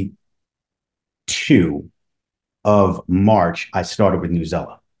 2022 of March, I started with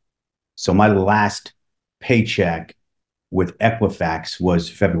Newsella. So my last paycheck with Equifax was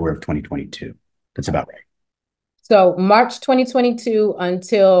February of 2022. That's about right. So March 2022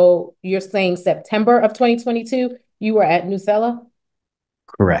 until you're saying September of 2022, you were at Newsella?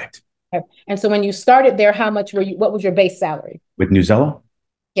 Correct. Okay. And so when you started there, how much were you, what was your base salary? With Newzella,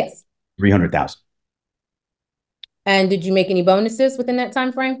 Yes. 300,000. And did you make any bonuses within that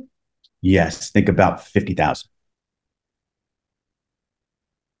time frame? Yes, think about 50,000.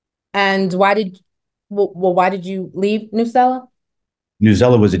 And why did, why did you leave Newsella?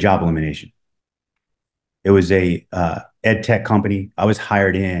 Newzella was a job elimination. It was a ed tech company. I was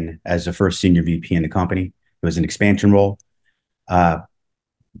hired in as the first senior VP in the company. It was an expansion role.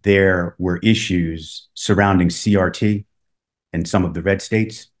 There were issues surrounding CRT in some of the red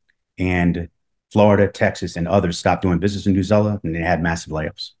states, and Florida, Texas, and others stopped doing business in Newzella, and they had massive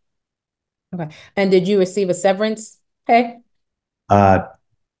layoffs. Okay. And did you receive a severance pay? I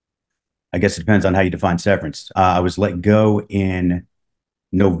guess it depends on how you define severance. I was let go in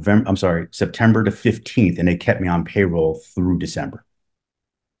September the 15th, and they kept me on payroll through December.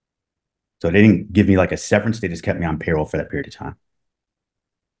 So they didn't give me like a severance. They just kept me on payroll for that period of time.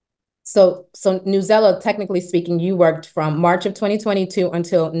 So Newzella, technically speaking, you worked from March of 2022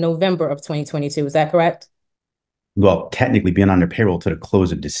 until November of 2022. Is that correct? Well, technically being on their payroll to the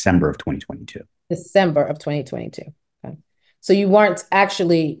close of December of 2022. December of 2022. Okay. So you weren't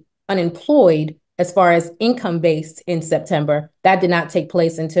actually unemployed as far as income based in September. That did not take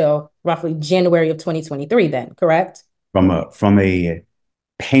place until roughly January of 2023 then, correct? From a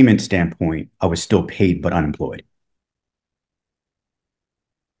payment standpoint, I was still paid but unemployed.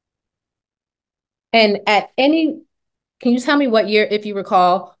 And can you tell me what year, if you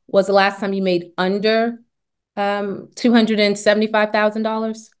recall, was the last time you made under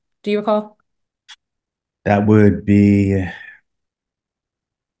 $275,000? Do you recall? That would be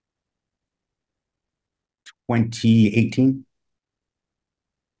 2018,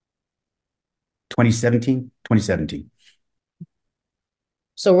 2017.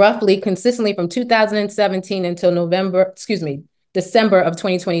 So roughly consistently from 2017 until December of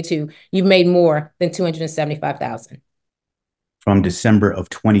 2022, you've made more than 275,000. From December of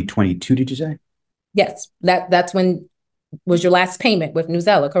 2022, did you say? Yes, that's when was your last payment with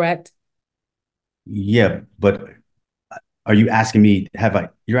Newzella, correct? Yeah, but are you asking me,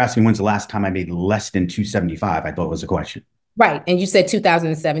 you're asking when's the last time I made less than 275? I thought was the question. Right, and you said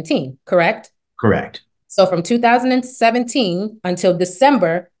 2017, correct? Correct. So from 2017 until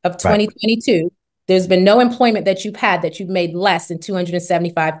December of Right. 2022, there's been no employment that you've had that you've made less than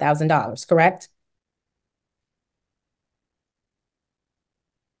 $275,000, correct?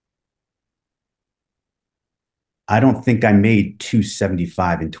 I don't think I made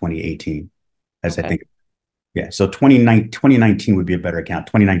 275 in 2018, as I think. Yeah, so 2019 would be a better account,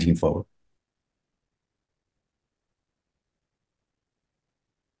 2019 forward.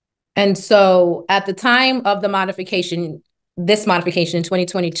 And so at the time of the modification, this modification in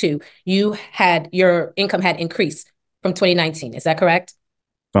 2022, your income had increased from 2019. Is that correct?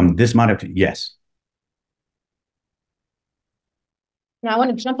 From this modification, yes. Now I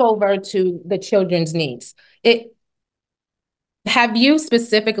want to jump over to the children's needs. Have you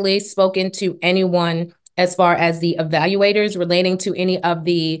specifically spoken to anyone as far as the evaluators relating to any of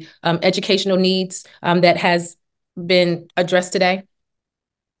the educational needs that has been addressed today?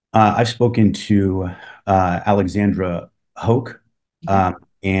 I've spoken to Alexandra Hoke,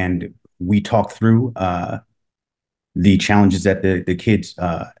 and we talked through the challenges that the kids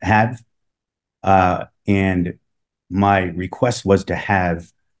have. And my request was to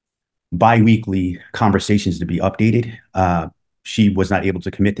have bi-weekly conversations to be updated. She was not able to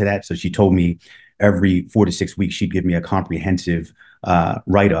commit to that. So she told me every 4 to 6 weeks, she'd give me a comprehensive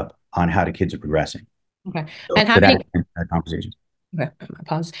write-up on how the kids are progressing. Okay. So and how many conversations? Okay, my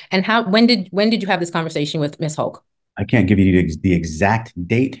apologies. And when did you have this conversation with Ms. Hoke? I can't give you the exact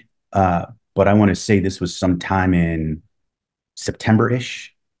date, but I want to say this was sometime in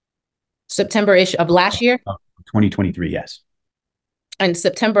September-ish. September-ish of last year? 2023, yes. And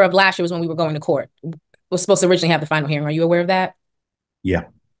September of last year was when we were going to court. We were supposed to originally have the final hearing. Are you aware of that? Yeah.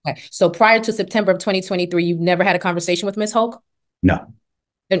 Okay. So prior to September of 2023, you've never had a conversation with Ms. Hoke? No.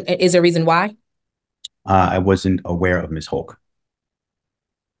 And is there a reason why? I wasn't aware of Ms. Hoke.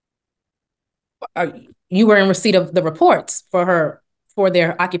 You were in receipt of the reports for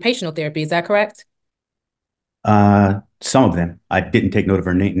their occupational therapy. Is that correct? Some of them. I didn't take note of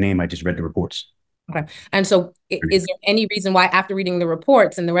her name. I just read the reports. Okay. And so is there any reason why after reading the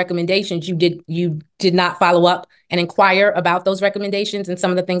reports and the recommendations, you did not follow up and inquire about those recommendations and some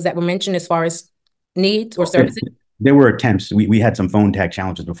of the things that were mentioned as far as needs or services? There were attempts. We had some phone tag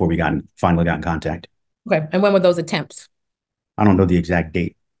challenges before we finally got in contact. Okay. And when were those attempts? I don't know the exact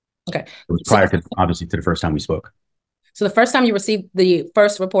date. Okay. It was prior to, obviously, to the first time we spoke. So the first time you received the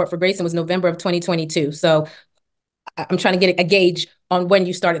first report for Grayson was November of 2022. So I'm trying to get a gauge on when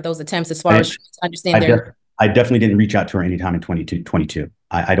you started those attempts as far as understand I definitely didn't reach out to her anytime in 2022.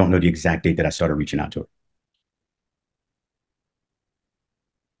 I don't know the exact date that I started reaching out to her.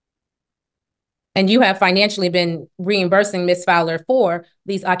 And you have financially been reimbursing Ms. Fowler for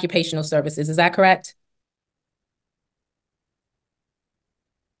these occupational services. Is that correct?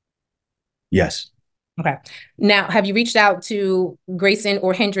 Yes. Okay. Now, have you reached out to Grayson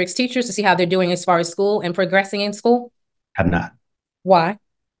or Hendricks teachers to see how they're doing as far as school and progressing in school? Have not. Why?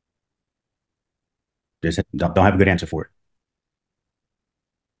 Just don't have a good answer for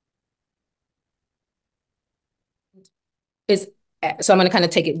it. So I'm going to kind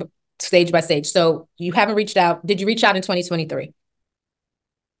of take it stage by stage. So you haven't reached out. Did you reach out in 2023?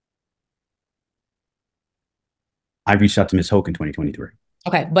 I reached out to Ms. Hoke in 2023.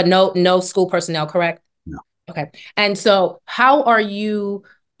 Okay, but no school personnel, correct? No. Okay. And so how do you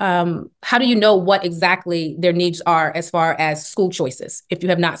know what exactly their needs are as far as school choices if you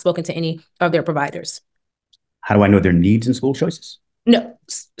have not spoken to any of their providers? How do I know their needs in school choices? No,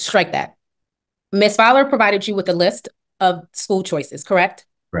 strike that. Ms. Fowler provided you with a list of school choices, correct?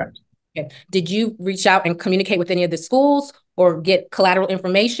 Correct. Okay. Did you reach out and communicate with any of the schools or get collateral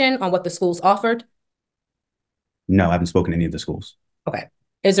information on what the schools offered? No, I haven't spoken to any of the schools. Okay.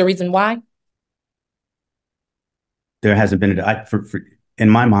 Is there a reason why? There hasn't been, in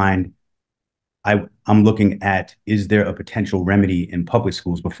my mind, I'm looking at, is there a potential remedy in public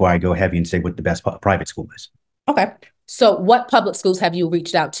schools before I go heavy and say what the best private school is? Okay. So what public schools have you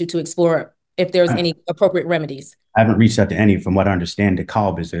reached out to explore if there's any appropriate remedies? I haven't reached out to any. From what I understand, the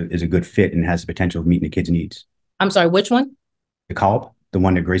COB is a good fit and has the potential of meeting the kids' needs. I'm sorry, which one? The COB, the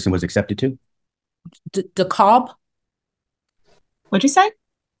one that Grayson was accepted to. The COB? What'd you say?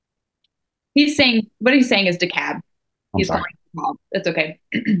 He's saying, what he's saying is DeKalb. I'm sorry. COB. That's okay.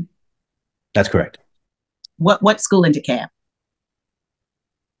 That's correct. What school in DeKalb?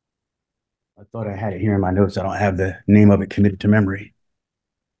 I thought I had it here in my notes. I don't have the name of it committed to memory.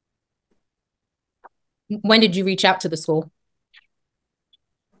 When did you reach out to the school?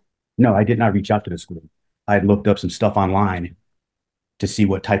 No, I did not reach out to the school. I had looked up some stuff online to see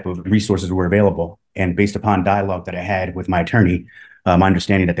what type of resources were available. And based upon dialogue that I had with my attorney, my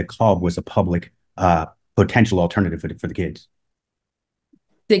understanding that the COB was a public potential alternative for the kids.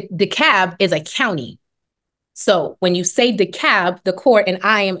 The DeKalb is a county. So when you say DeKalb, the court and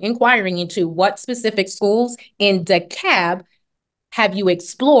I am inquiring into what specific schools in DeKalb have you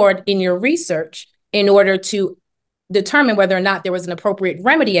explored in your research in order to determine whether or not there was an appropriate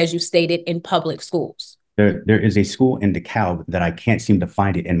remedy, as you stated, in public schools. There is a school in DeKalb that I can't seem to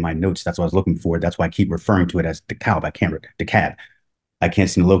find it in my notes. That's what I was looking for. That's why I keep referring to it as DeKalb. DeKalb. I can't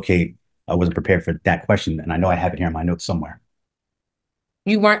seem to locate. I wasn't prepared for that question, and I know I have it here in my notes somewhere.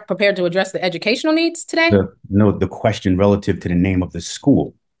 You weren't prepared to address the educational needs today? The question relative to the name of the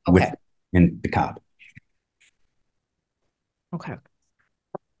school in DeKalb. Okay.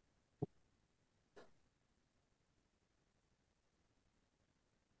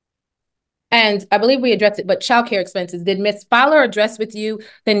 And I believe we addressed it, but childcare expenses. Did Ms. Fowler address with you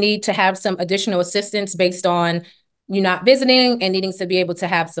the need to have some additional assistance based on you not visiting and needing to be able to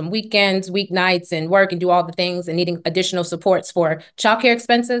have some weekends, weeknights, and work and do all the things and needing additional supports for childcare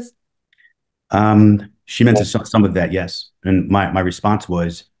expenses? She mentioned some of that, yes. And my response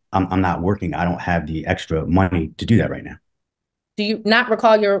was, I'm not working. I don't have the extra money to do that right now. Do you not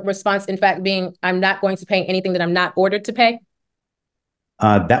recall your response, in fact, being, I'm not going to pay anything that I'm not ordered to pay?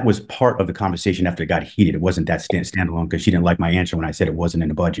 That was part of the conversation after it got heated. It wasn't that standalone because she didn't like my answer when I said it wasn't in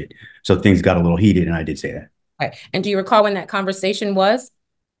the budget. So things got a little heated and I did say that. Okay. And do you recall when that conversation was?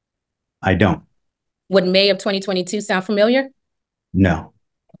 I don't. Would May of 2022 sound familiar? No.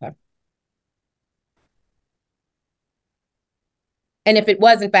 Okay. And if it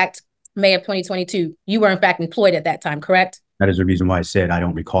was, in fact, May of 2022, you were, in fact, employed at that time, correct? That is the reason why I said I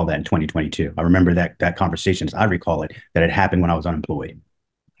don't recall that in 2022. I remember that conversation, as I recall it, that it happened when I was unemployed.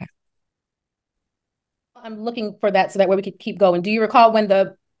 Okay. I'm looking for that so that way we can keep going. Do you recall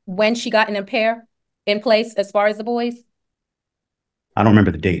when she got an impair in place as far as the boys? I don't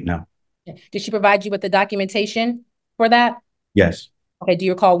remember the date, no. Did she provide you with the documentation for that? Yes. Okay, do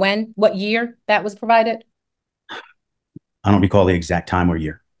you recall what year that was provided? I don't recall the exact time or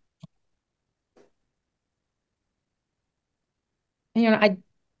year. You know,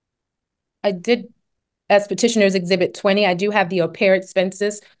 I did, as petitioner's exhibit 20, I do have the au pair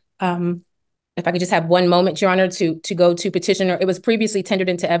expenses. If I could just have one moment, Your Honor, to go to petitioner. It was previously tendered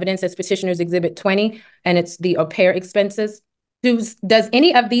into evidence as petitioner's exhibit 20, and it's the au pair expenses. Does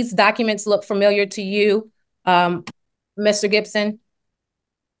any of these documents look familiar to you, Mr. Gibson?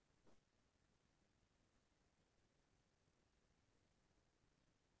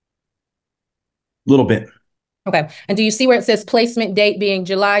 little bit. Okay. And do you see where it says placement date being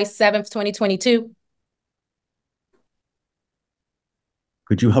July 7th, 2022?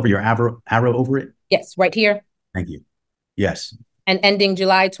 Could you hover your arrow over it? Yes, right here. Thank you. Yes. And ending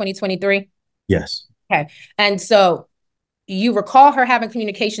July 2023? Yes. Okay. And so you recall her having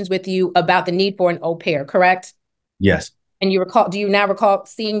communications with you about the need for an au pair, correct? Yes. And do you now recall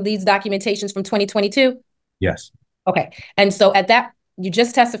seeing these documentations from 2022? Yes. Okay. And so you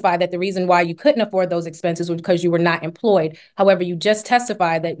just testified that the reason why you couldn't afford those expenses was because you were not employed. However, you just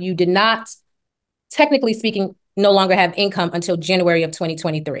testified that you did not, technically speaking, no longer have income until January of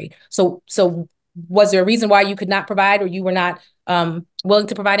 2023. So was there a reason why you could not provide, or you were not willing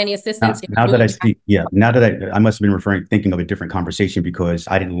to provide any assistance? Now that I speak, now that I must have been thinking of a different conversation, because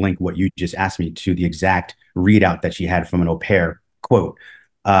I didn't link what you just asked me to the exact readout that she had from an au pair quote.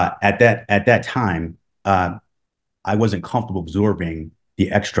 At that time, I wasn't comfortable absorbing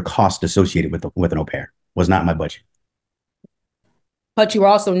the extra cost associated with an au pair. Was not in my budget. But you were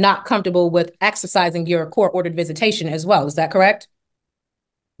also not comfortable with exercising your court-ordered visitation as well. Is that correct?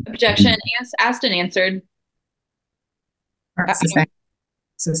 Objection. Asked and answered.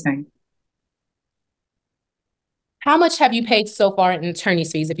 Sustained. How much have you paid so far in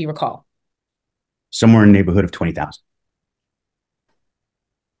attorney's fees, if you recall? Somewhere in the neighborhood of 20,000.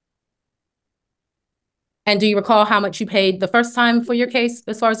 And do you recall how much you paid the first time for your case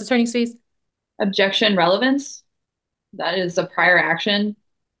as far as attorney's fees? Objection. Relevance. That is a prior action.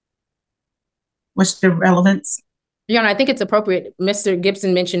 What's the relevance? Your Honor, I think it's appropriate. Mr.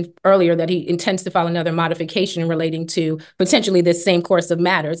 Gibson mentioned earlier that he intends to file another modification relating to potentially this same course of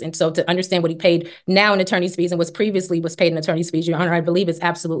matters. And so to understand what he paid now in attorney's fees and was previously paid in attorney's fees, Your Honor, I believe is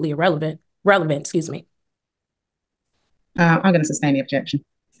absolutely relevant, excuse me. I'm going to sustain the objection.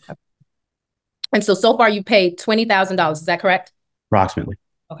 And so far you paid $20,000. Is that correct? Approximately.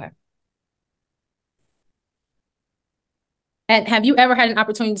 Okay. And have you ever had an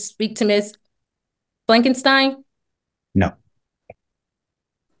opportunity to speak to Ms. Blankenstein? No.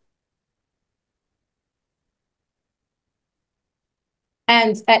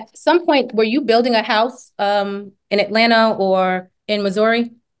 And at some point, were you building a house in Atlanta or in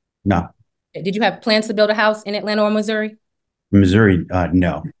Missouri? No. Did you have plans to build a house in Atlanta or Missouri? Missouri,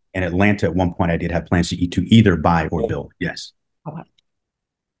 no. In Atlanta, at one point, I did have plans to either buy or build. Yes. Okay.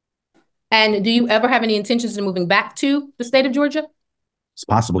 And do you ever have any intentions of moving back to the state of Georgia? It's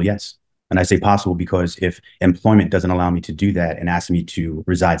possible, yes. And I say possible because if employment doesn't allow me to do that and ask me to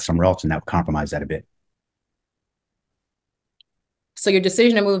reside somewhere else, and that would compromise that a bit. So your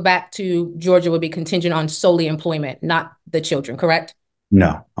decision to move back to Georgia would be contingent on solely employment, not the children, correct?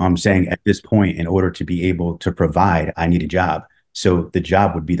 No, I'm saying at this point, in order to be able to provide, I need a job. So the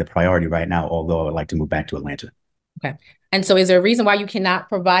job would be the priority right now, although I'd like to move back to Atlanta. Okay. And so is there a reason why you cannot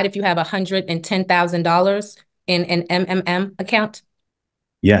provide if you have $110,000 in an MMM account?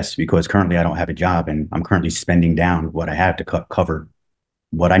 Yes, because currently I don't have a job and I'm currently spending down what I have to cover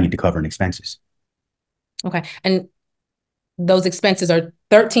what I need to cover in expenses. Okay. And those expenses are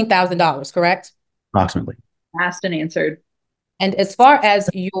 $13,000, correct? Approximately. Asked and answered. And as far as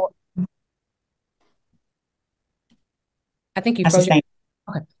your, I think you froze. Okay.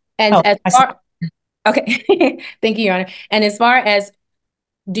 And okay. Thank you, Your Honor. And as far as,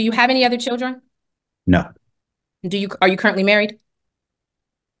 do you have any other children? No. Are you currently married?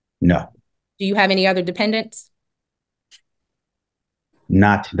 No. Do you have any other dependents?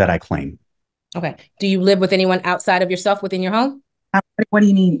 Not that I claim. Okay. Do you live with anyone outside of yourself within your home? What do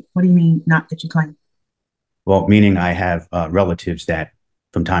you mean? What do you mean not that you claim? Well, meaning I have relatives that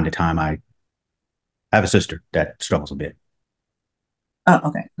from time to time I have a sister that struggles a bit. Oh,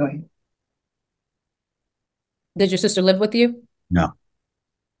 okay. Go ahead. Does your sister live with you? No.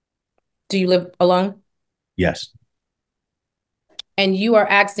 Do you live alone? Yes. And you are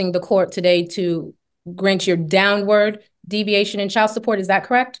asking the court today to grant your downward deviation in child support. Is that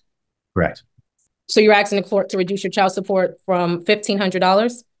correct? Correct. So you're asking the court to reduce your child support from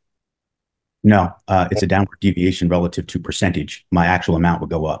 $1,500? No, it's a downward deviation relative to percentage. My actual amount would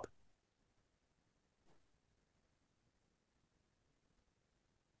go up.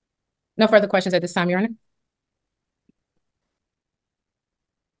 No further questions at this time, Your Honor.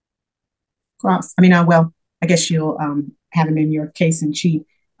 Cross. Well, I guess you'll have him in your case in chief.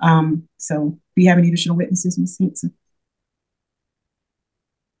 So do you have any additional witnesses, Ms. Simpson?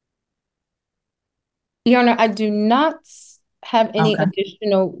 Your Honor, I do not have any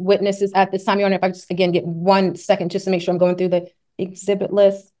additional witnesses at this time, Your Honor. If I just, again, get 1 second just to make sure I'm going through the exhibit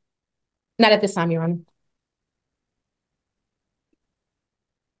list. Not at this time, Your Honor.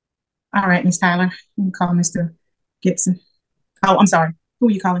 All right, Ms. Tyler, you can call Mr. Gibson. Oh, I'm sorry. Who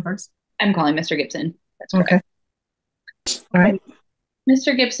are you calling first? I'm calling Mr. Gibson. That's Okay. correct. All right.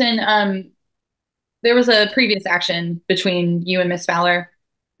 Mr. Gibson, there was a previous action between you and Miss Fowler,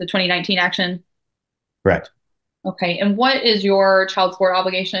 the 2019 action. Correct. Okay. And what is your child support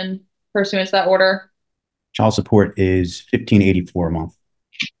obligation pursuant to that order? Child support is $1,584 a month.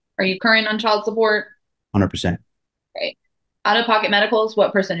 Are you current on child support? 100%. Okay. Out-of-pocket medicals,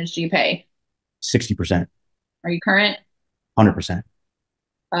 what percentage do you pay? 60%. Are you current? 100%.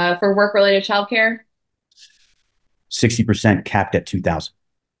 For work-related childcare? 60% capped at $2,000.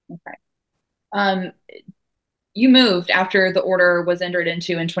 Okay. You moved after the order was entered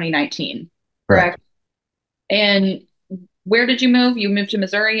into in 2019, correct? And where did you move? You moved to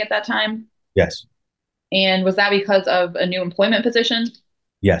Missouri at that time? Yes. And was that because of a new employment position?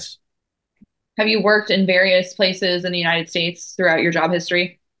 Yes. Have you worked in various places in the United States throughout your job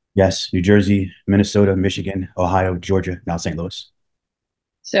history? Yes. New Jersey, Minnesota, Michigan, Ohio, Georgia, now St. Louis.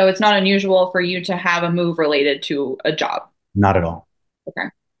 So it's not unusual for you to have a move related to a job. Not at all. Okay.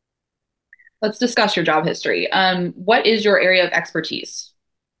 Let's discuss your job history. What is your area of expertise?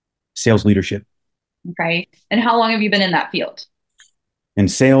 Sales leadership. Okay. And how long have you been in that field? In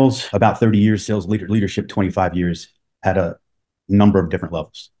sales, about 30 years, sales leadership, 25 years at a number of different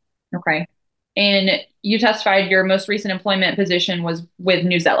levels. Okay. And you testified your most recent employment position was with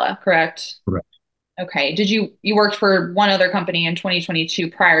Newzella, correct? Correct. Okay. You worked for one other company in 2022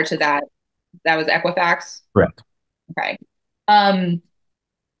 prior to that? That was Equifax? Correct. Okay.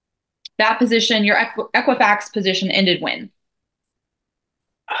 That position, your Equifax position ended when?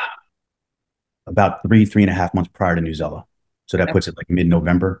 About 3.5 months prior to Newzella. So that puts it like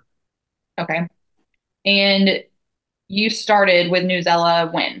mid-November. Okay. And you started with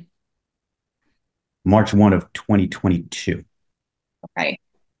Newzella when? March 1 of 2022. Okay.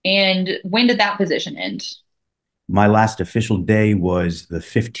 And when did that position end? My last official day was the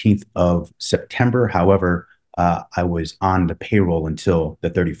 15th of September. However, I was on the payroll until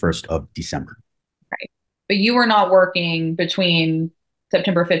the 31st of December. Right. But you were not working between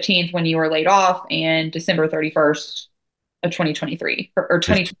September 15th when you were laid off and December 31st of 2023 or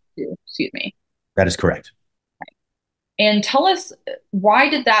 2022, excuse me. That is correct. Right. And tell us, why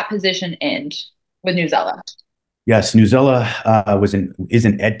did that position end with Newzella? Yes, Newzella is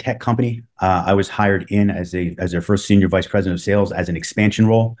an ed tech company. I was hired in as their first senior vice president of sales as an expansion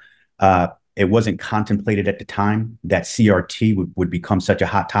role. It wasn't contemplated at the time that CRT would become such a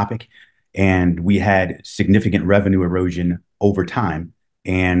hot topic, and we had significant revenue erosion over time.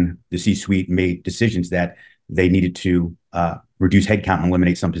 And the C-suite made decisions that they needed to reduce headcount and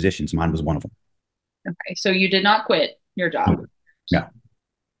eliminate some positions. Mine was one of them. Okay, so you did not quit your job. No. All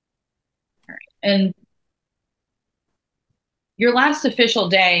right, and your last official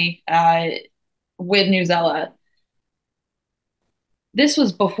day with Newzella, this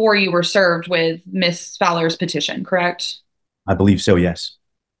was before you were served with Miss Fowler's petition, correct? I believe so, yes.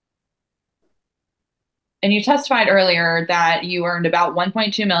 And you testified earlier that you earned about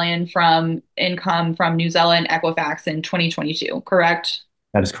 $1.2 million from income from Newzella and Equifax in 2022, correct?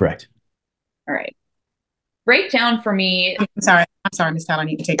 That is correct. All right. Break down for me. I'm sorry, Ms. Tyler. I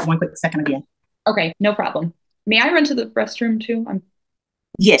need to take one quick second again. Okay, no problem. May I run to the restroom too?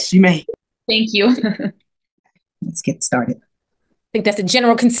 Yes, you may. Thank you. Let's get started. I think that's a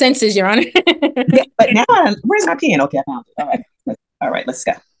general consensus, Your Honor. Yeah, but now, where's my pen? Okay, I found it. All right, let's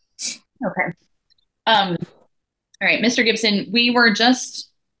go. Okay. All right, Mr. Gibson, we were just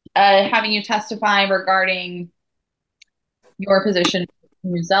having you testify regarding your position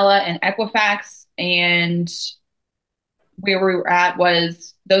in Newzella and Equifax, and where we were at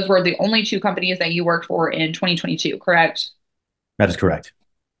was those were the only two companies that you worked for in 2022, correct? That is correct.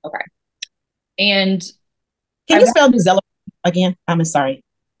 Okay. And can you spell Newzella again? I'm sorry.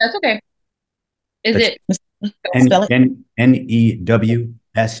 That's okay. Is it spell it? Newsela.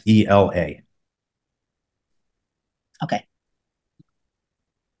 Okay.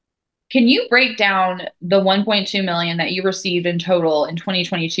 Can you break down the $1.2 million that you received in total in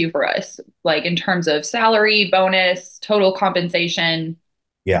 2022 for us, like in terms of salary, bonus, total compensation?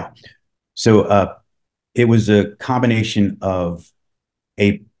 Yeah. So it was a combination of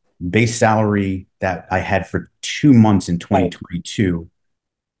a base salary that I had for 2 months in 2022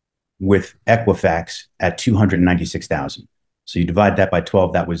 with Equifax at $296,000. So you divide that by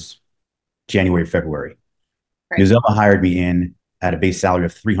 12, that was January, February. Right. Newzella hired me in at a base salary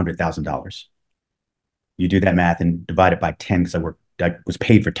of $300,000. You do that math and divide it by 10 because I was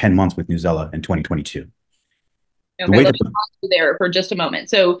paid for 10 months with Newzella in 2022. Okay, let me pause you there for just a moment.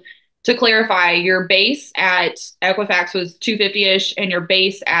 So to clarify, your base at Equifax was 250-ish and your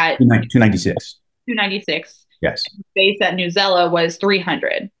base at 296. 296. Yes. Base at Newzella was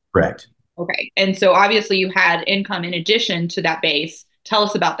 300. Correct. Okay. And so obviously you had income in addition to that base. Tell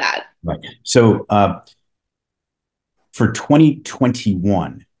us about that. Right. So for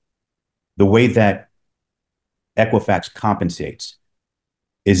 2021, the way that Equifax compensates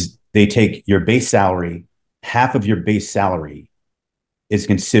is they take your base salary, half of your base salary is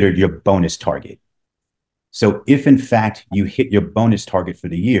considered your bonus target. So if in fact you hit your bonus target for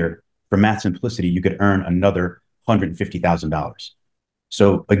the year, for math simplicity, you could earn another $150,000.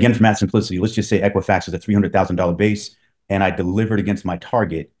 So again, for math simplicity, let's just say Equifax is a $300,000 base and I delivered against my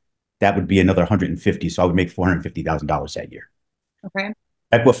target, that would be another 150. So I would make $450,000 that year. Okay.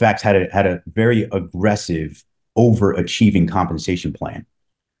 Equifax had a very aggressive, overachieving compensation plan.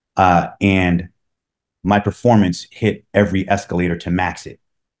 And my performance hit every escalator to max it.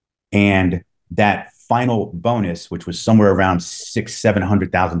 And that final bonus, which was somewhere around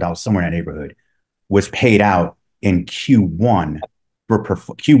 $600,000-700,000, somewhere in that neighborhood, was paid out in Q1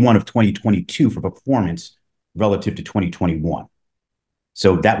 Q1 of 2022 for performance relative to 2021.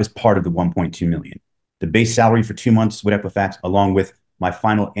 So that was part of the 1.2 million. The base salary for 2 months with Equifax, along with my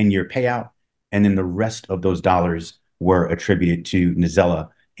final end-year payout, and then the rest of those dollars were attributed to Nizella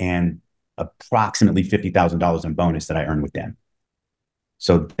and approximately $50,000 in bonus that I earned with them.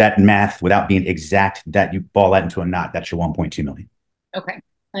 So that math, without being exact, that you ball that into a knot, that's your 1.2 million. Okay,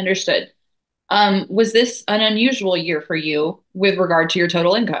 understood. Was this an unusual year for you with regard to your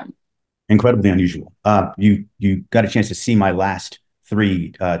total income? Incredibly unusual. You got a chance to see my last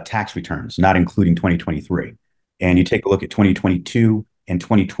 3 tax returns, not including 2023. And you take a look at 2022 and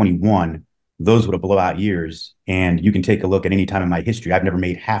 2021, those were the blowout years. And you can take a look at any time in my history. I've never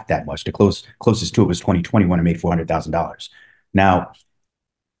made half that much. The closest to it was 2020 when I made $400,000. Now,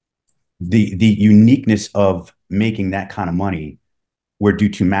 the uniqueness of making that kind of money were due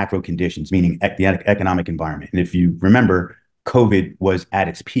to macro conditions, meaning the economic environment. And if you remember, COVID was at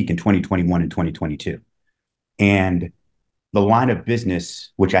its peak in 2021 and 2022. And the line of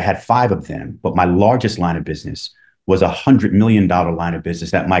business, which I had 5 of them, but my largest line of business was $100 million line of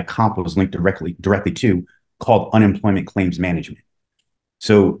business that my comp was linked directly to, called unemployment claims management.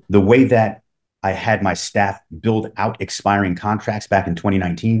 So the way that I had my staff build out expiring contracts back in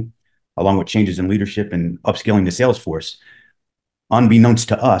 2019, along with changes in leadership and upskilling the sales force, unbeknownst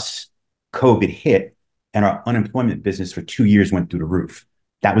to us, COVID hit and our unemployment business for 2 years went through the roof.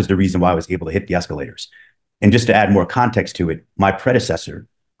 That was the reason why I was able to hit the escalators. And just to add more context to it, my predecessor,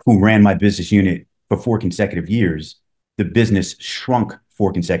 who ran my business unit for 4 consecutive years, the business shrunk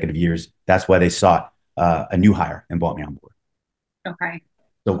 4 consecutive years. That's why they sought a new hire and brought me on board. Okay.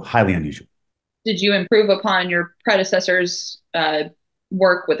 So highly unusual. Did you improve upon your predecessor's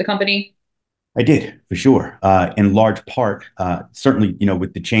work with the company? I did, for sure. In large part, certainly,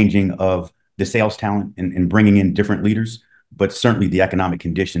 with the changing of the sales talent and bringing in different leaders, but certainly the economic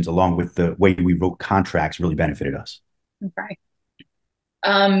conditions, along with the way we wrote contracts, really benefited us. Okay.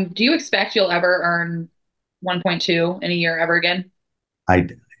 Do you expect you'll ever earn 1.2 in a year ever again?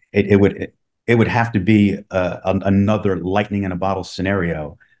 It would have to be another lightning in a bottle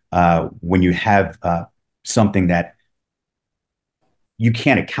scenario when you have something that you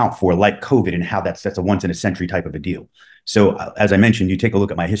can't account for, like COVID, and how that's a once in a century type of a deal. So as I mentioned, you take a look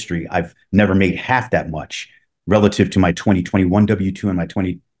at my history, I've never made half that much relative to my 2021 W-2 and my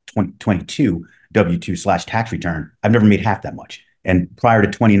 2022 W-2 / tax return. I've never made half that much. And prior to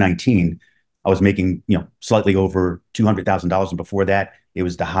 2019, I was making, slightly over $200,000. And before that, it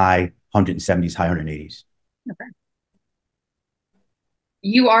was the high 170s, high 180s. Okay.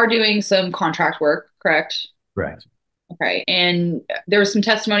 You are doing some contract work, correct? Correct. Okay. And there was some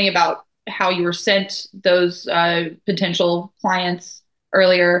testimony about how you were sent those potential clients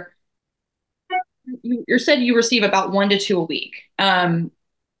earlier. You said you receive about 1 to 2 a week.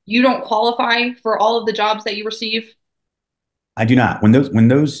 You don't qualify for all of the jobs that you receive? I do not. When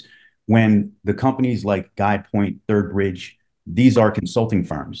the companies like GuidePoint, Third Bridge, these are consulting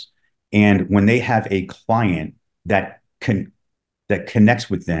firms. And when they have a client that connects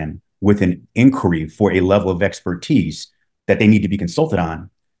with them with an inquiry for a level of expertise that they need to be consulted on,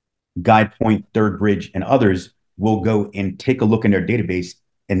 GuidePoint, Third Bridge, and others will go and take a look in their database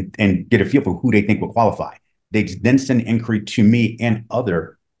and get a feel for who they think will qualify. They then send an inquiry to me and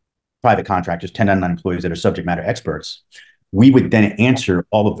other private contractors, 1099 employees that are subject matter experts. We would then answer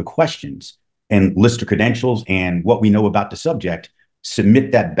all of the questions and list the credentials and what we know about the subject,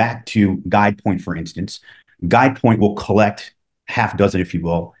 submit that back to GuidePoint, for instance. GuidePoint will collect half dozen, if you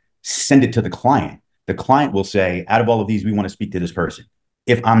will, send it to the client. The client will say, out of all of these, we want to speak to this person.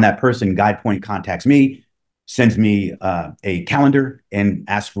 If I'm that person, GuidePoint contacts me, sends me a calendar, and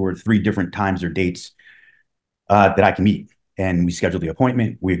asks for 3 different times or dates that I can meet. and we schedule the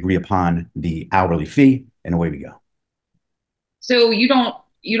appointment. We agree upon the hourly fee, and away we go. So you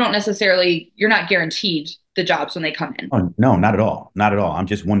don't necessarily, you're not guaranteed the jobs when they come in. Oh, no, not at all. Not at all. I'm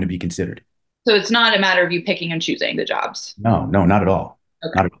just one to be considered. So it's not a matter of you picking and choosing the jobs. No, not at all.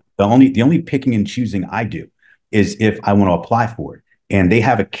 Okay. Not at all. The only picking and choosing I do is if I want to apply for it. And they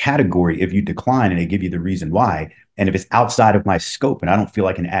have a category if you decline and they give you the reason why. And if it's outside of my scope and I don't feel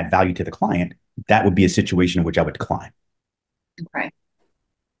I can add value to the client, that would be a situation in which I would decline. Okay.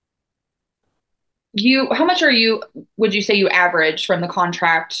 How much would you say you average from the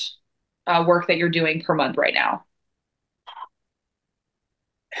contract work that you're doing per month right now?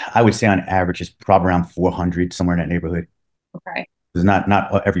 I would say on average, it's probably around 400, somewhere in that neighborhood. Okay. Because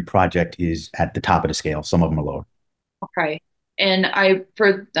not every project is at the top of the scale. Some of them are lower. Okay. And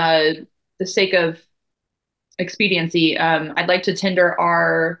for the sake of expediency, I'd like to tender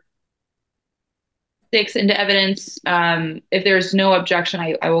our 6 into evidence. If there's no objection,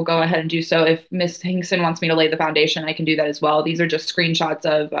 I will go ahead and do so. If Ms. Hinkson wants me to lay the foundation, I can do that as well. These are just screenshots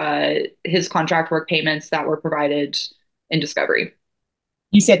of his contract work payments that were provided in discovery.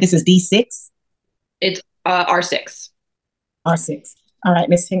 You said this is D6? It's R6. R6. All right,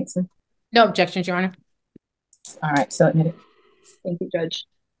 Ms. Hinkson. No objections, Your Honor. All right, so admitted. Thank you, Judge.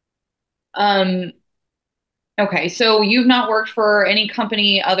 Okay, so you've not worked for any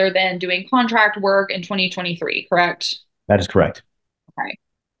company other than doing contract work in 2023, correct? That is correct. Okay.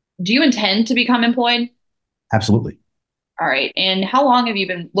 Do you intend to become employed? Absolutely. All right. And how long have you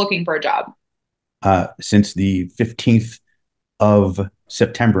been looking for a job? Since the 15th of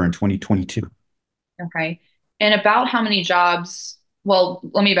September in 2022. Okay. And about how many jobs? Well,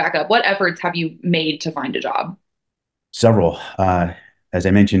 let me back up. What efforts have you made to find a job? Several. As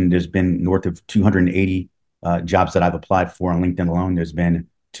I mentioned, there's been north of 280 jobs that I've applied for on LinkedIn alone. There's been,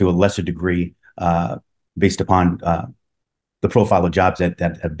 to a lesser degree, based upon the profile of jobs that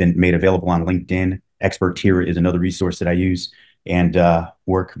have been made available on LinkedIn. Expert Tier is another resource that I use and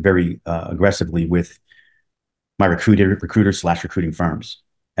work very aggressively with my recruiter/recruiting firms.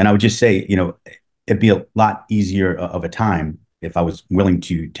 And I would just say, it'd be a lot easier of a time if I was willing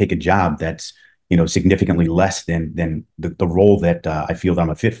to take a job that's, significantly less than the role that I feel that I'm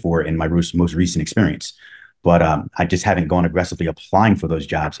a fit for in my most recent experience. But I just haven't gone aggressively applying for those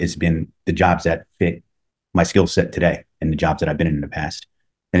jobs. It's been the jobs that fit my skill set today and the jobs that I've been in the past.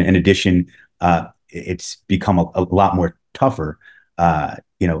 And in addition, it's become a lot more tougher.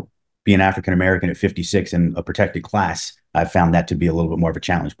 Being African-American at 56 and a protected class, I found that to be a little bit more of a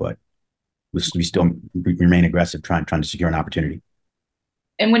challenge, but we still remain aggressive trying to secure an opportunity.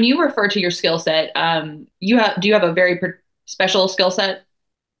 And when you refer to your skill set, do you have a very special skill set?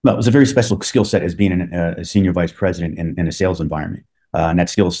 No, it was a very special skill set as being a senior vice president in a sales environment. And that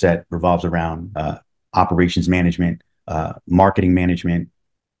skill set revolves around operations management, marketing management,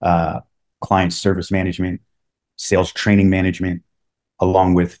 client service management, sales training management,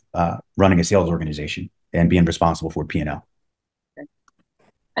 along with running a sales organization and being responsible for P&L.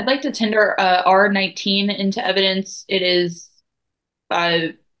 I'd like to tender R19 into evidence. It is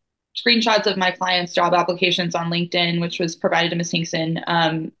screenshots of my client's job applications on LinkedIn, which was provided to Ms. Hinkson.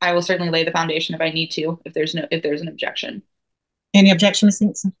 I will certainly lay the foundation if I need to, if there's an objection. Any objection, Ms.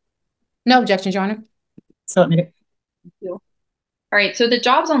 Hinkson? No objections, Your Honor. So admitted. Thank you. All right. So the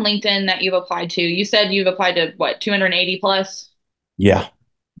jobs on LinkedIn that you've applied to, you said you've applied to what, 280 plus? Yeah.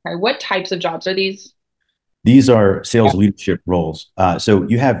 Okay. What types of jobs are these? These are sales leadership roles. So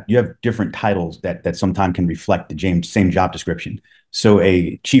you have different titles that sometimes can reflect the same job description. So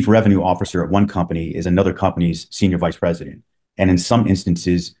a chief revenue officer at one company is another company's senior vice president. And in some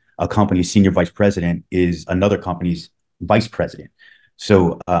instances, a company's senior vice president is another company's vice president.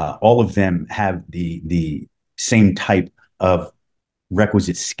 So all of them have the same type of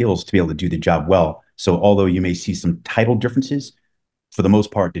requisite skills to be able to do the job well. So although you may see some title differences, for the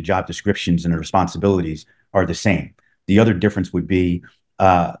most part, the job descriptions and the responsibilities are the same. The other difference would be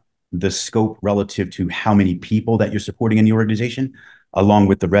the scope relative to how many people that you're supporting in the organization, along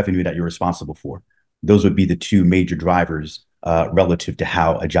with the revenue that you're responsible for. Those would be the two major drivers relative to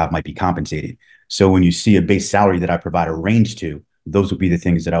how a job might be compensated. So when you see a base salary that I provide a range to, those would be the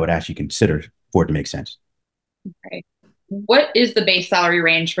things that I would actually consider for it to make sense. Okay. What is the base salary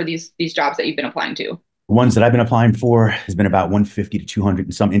range for these jobs that you've been applying to? Ones that I've been applying for has been about 150 to 200.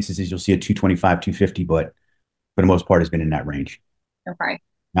 In some instances, you'll see a 225, 250, but for the most part, has been in that range. Okay.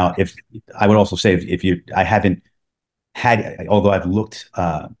 Now, if I would also say, I haven't had, although I've looked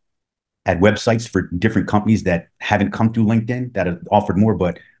at websites for different companies that haven't come through LinkedIn that have offered more,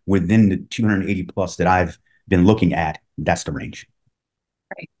 but within the 280 plus that I've been looking at, that's the range.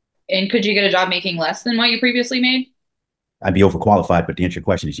 Right. And could you get a job making less than what you previously made? I'd be overqualified, but the answer to your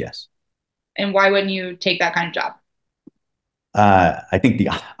question is yes. And why wouldn't you take that kind of job? I think the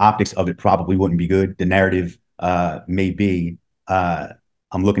optics of it probably wouldn't be good. The narrative may be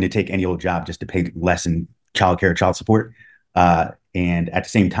I'm looking to take any old job just to pay less in childcare, child support. And at the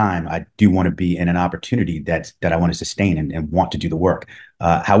same time, I do want to be in an opportunity that I want to sustain and want to do the work.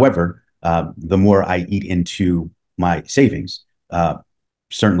 However, the more I eat into my savings,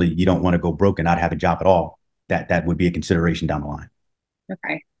 certainly you don't want to go broke and not have a job at all. That would be a consideration down the line.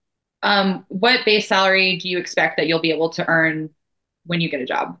 Okay. What base salary do you expect that you'll be able to earn when you get a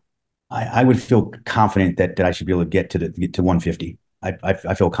job? I would feel confident that I should be able to get to 150.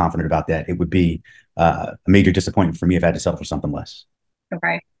 I feel confident about that. It would be a major disappointment for me if I had to settle for something less.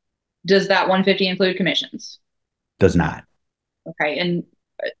 Okay. Does that 150 include commissions? Does not. Okay. And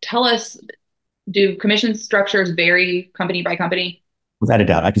tell us, do commission structures vary company by company? Without a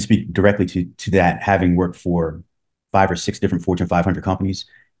doubt, I can speak directly to that, having worked for 5 or 6 different Fortune 500 companies.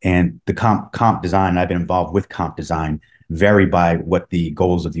 And the comp design, I've been involved with comp design, vary by what the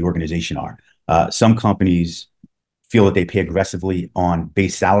goals of the organization are. Some companies feel that they pay aggressively on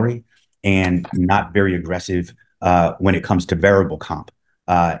base salary and not very aggressive when it comes to variable comp.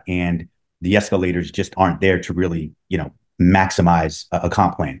 And the escalators just aren't there to really, maximize a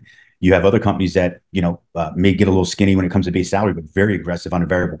comp plan. You have other companies that, may get a little skinny when it comes to base salary, but very aggressive on a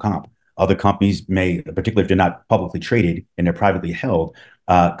variable comp. Other companies may, particularly if they're not publicly traded and they're privately held,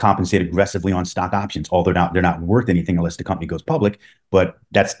 compensate aggressively on stock options. Although they're not worth anything unless the company goes public. But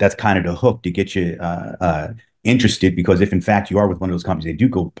that's kind of the hook to get you interested, because if in fact you are with one of those companies, they do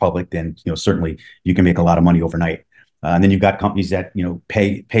go public, then certainly you can make a lot of money overnight. And then you've got companies that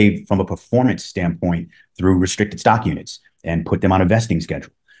pay from a performance standpoint through restricted stock units and put them on a vesting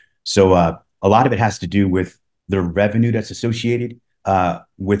schedule. So a lot of it has to do with the revenue that's associated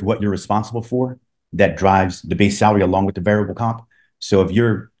with what you're responsible for that drives the base salary along with the variable comp. So if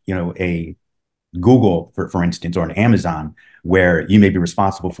you're, a Google, for instance, or an Amazon, where you may be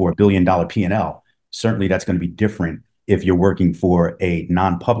responsible for $1 billion P&L, certainly that's going to be different if you're working for a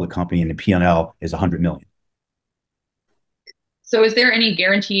non-public company and the P&L is 100 million. So is there any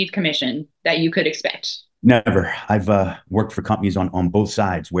guaranteed commission that you could expect? Never. I've worked for companies on both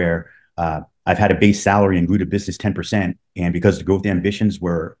sides where I've had a base salary and grew the business 10%. And because the growth ambitions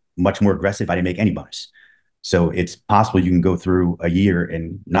were much more aggressive, I didn't make any bonus. So it's possible you can go through a year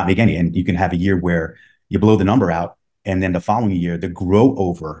and not make any. And you can have a year where you blow the number out. And then the following year, the grow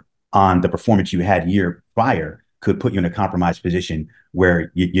over on the performance you had year prior could put you in a compromised position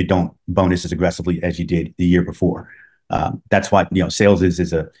where you don't bonus as aggressively as you did the year before. That's why sales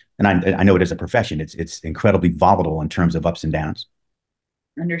is and I know it as a profession. It's incredibly volatile in terms of ups and downs.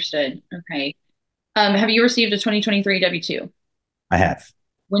 Understood. Okay. Have you received a 2023 W-2? I have.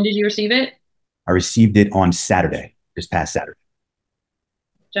 When did you receive it? I received it on Saturday, this past Saturday.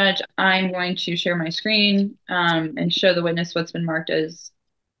 Judge, I'm going to share my screen and show the witness what's been marked as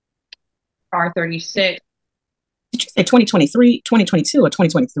R36. Did you say 2023, 2022, or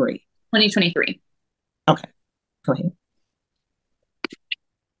 2023? 2023. Okay, go ahead.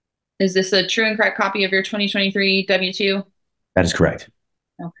 Is this a true and correct copy of your 2023 W-2? That is correct.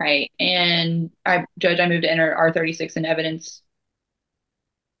 Okay. And Judge, I moved to enter R36 in evidence.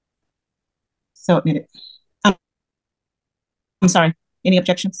 So admitted. I'm sorry. Any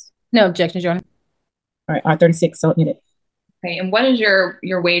objections? No objections, Your Honor. All right, R36, so admitted. Okay. And what is your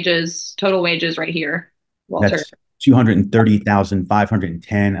wages, total wages right here, Walter? That's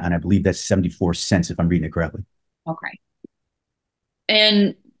 230,510, and I believe that's 74 cents if I'm reading it correctly. Okay.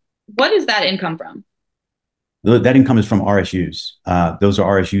 And what is that income from? That income is from RSUs. Those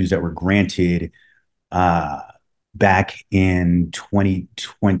are RSUs that were granted back in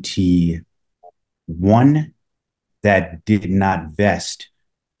 2021 that did not vest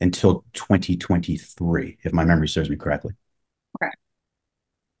until 2023, if my memory serves me correctly. Okay.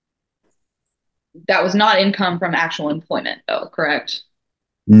 That was not income from actual employment, though, correct?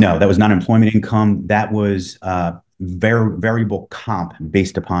 No, that was not employment income. That was variable comp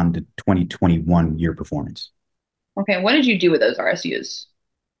based upon the 2021 year performance. Okay, what did you do with those RSUs?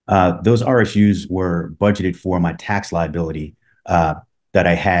 Those RSUs were budgeted for my tax liability that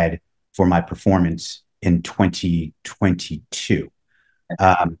I had for my performance in 2022.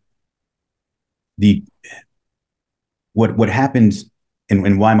 Okay. What happens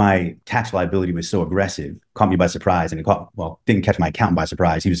and why my tax liability was so aggressive caught me by surprise, and didn't catch my accountant by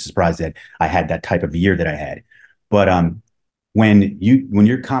surprise. He was surprised that I had that type of year that I had. But when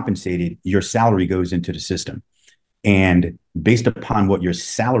you're compensated, your salary goes into the system. And based upon what your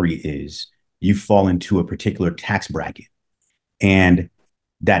salary is, you fall into a particular tax bracket. And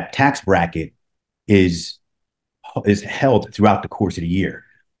that tax bracket is is held throughout the course of the year.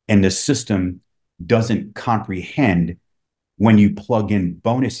 And the system doesn't comprehend when you plug in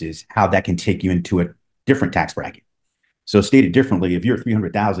bonuses, how that can take you into a different tax bracket. So stated differently, if you're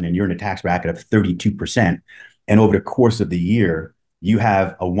 300,000 and you're in a tax bracket of 32%, and over the course of the year, you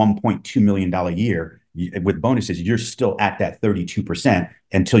have a $1.2 million year with bonuses, you're still at that 32%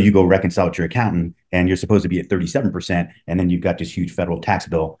 until you go reconcile with your accountant, and you're supposed to be at 37%. And then you've got this huge federal tax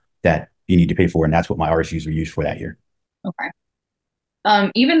bill that you need to pay for. And that's what my RSUs were used for that year. Okay.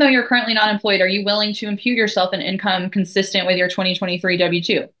 Even though you're currently not employed, are you willing to impute yourself an income consistent with your 2023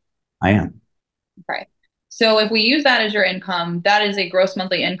 W-2? I am. Okay. So if we use that as your income, that is a gross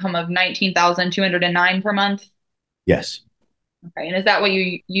monthly income of $19,209 per month. Yes. Okay. And is that what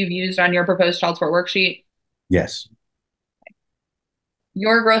you've used on your proposed child support worksheet? Yes.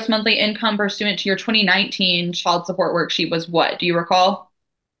 Your gross monthly income pursuant to your 2019 child support worksheet was what? Do you recall?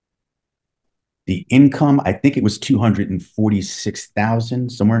 The income, I think it was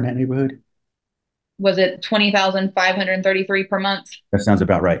 246,000, somewhere in that neighborhood. Was it 20,533 per month? That sounds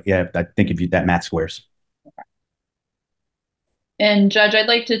about right. Yeah, I think if you that math squares. Okay. And Judge, I'd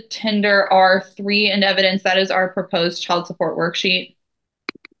like to tender R3 in evidence. That is our proposed child support worksheet.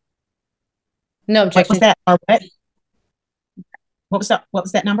 No What objection. was that? What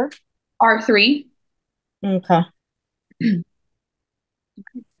was that number? R3. Okay.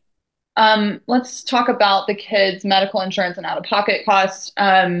 Let's talk about the kids' medical insurance and out-of-pocket costs.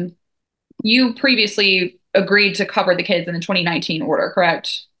 You previously agreed to cover the kids in the 2019 order,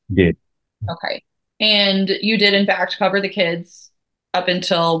 correct? Did. Okay. And you did, in fact, cover the kids up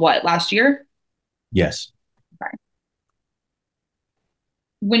until what, last year? Yes. Okay.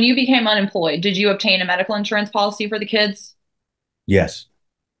 When you became unemployed, did you obtain a medical insurance policy for the kids? Yes.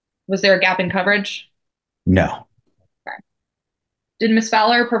 Was there a gap in coverage? No. Okay. Did Ms.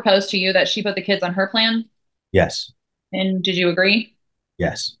 Fowler propose to you that she put the kids on her plan? Yes. And did you agree?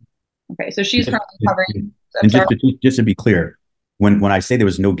 Yes. Okay, so she's currently covering. And just to be clear, when I say there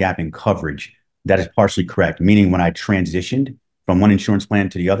was no gap in coverage, that is partially correct. Meaning when I transitioned from one insurance plan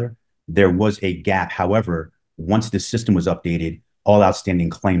to the other, there was a gap. However, once the system was updated, all outstanding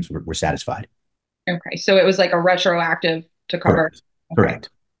claims were satisfied. Okay, so it was like a retroactive to cover. Correct. Okay. Correct.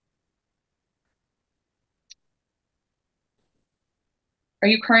 Are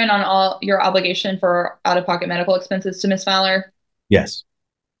you current on all your obligation for out-of-pocket medical expenses to Ms. Fowler? Yes.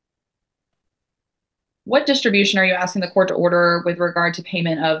 What distribution are you asking the court to order with regard to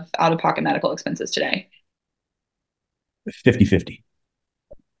payment of out-of-pocket medical expenses today? 50-50.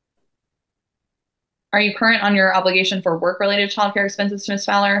 Are you current on your obligation for work-related childcare expenses to Ms.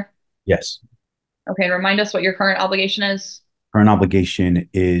 Fowler? Yes. Okay, and remind us what your current obligation is. Current obligation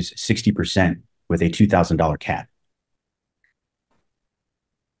is 60% with a $2,000 cap.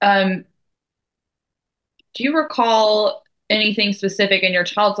 Do you recall anything specific in your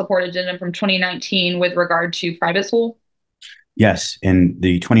child support addendum from 2019 with regard to private school? Yes. In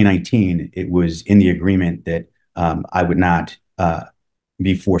the 2019, it was in the agreement that I would not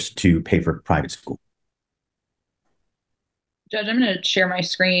be forced to pay for private school. Judge, I'm going to share my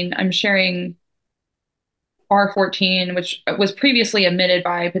screen. I'm sharing R14, which was previously admitted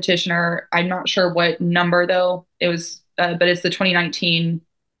by petitioner. I'm not sure what number though. It was, but it's the 2019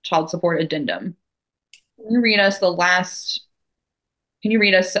 child support addendum. Can you read us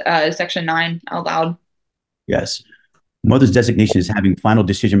section 9 out loud? Yes. Mother's designation is having final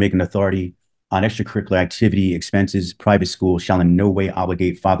decision-making authority on extracurricular activity expenses. Private school shall in no way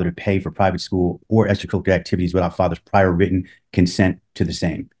obligate father to pay for private school or extracurricular activities without father's prior written consent to the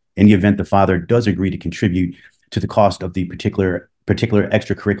same. In the event the father does agree to contribute to the cost of the particular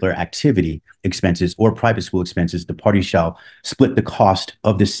extracurricular activity expenses or private school expenses, the parties shall split the cost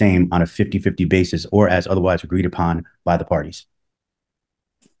of the same on a 50-50 basis or as otherwise agreed upon by the parties.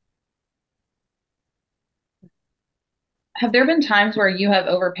 Have there been times where you have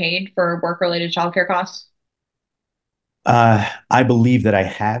overpaid for work-related childcare costs? I believe that I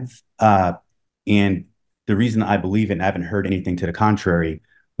have. And the reason I believe it, and I haven't heard anything to the contrary,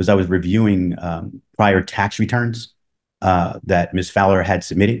 was I was reviewing prior tax returns that Ms. Fowler had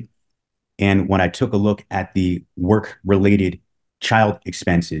submitted. And when I took a look at the work-related child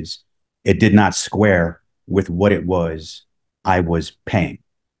expenses, it did not square with what it was I was paying.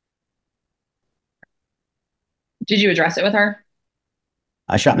 Did you address it with her?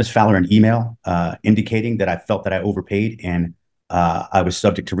 I shot Ms. Fowler an email indicating that I felt that I overpaid and I was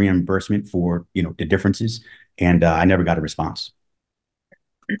subject to reimbursement for, the differences, and I never got a response.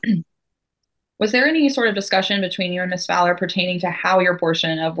 Was there any sort of discussion between you and Ms. Fowler pertaining to how your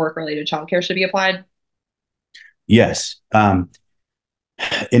portion of work-related childcare should be applied? Yes.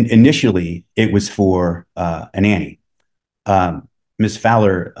 Initially, it was for a nanny. Ms.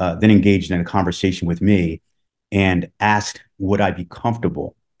 Fowler then engaged in a conversation with me and asked, would I be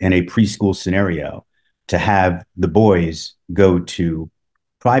comfortable in a preschool scenario to have the boys go to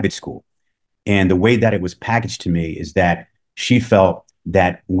private school? And the way that it was packaged to me is that she felt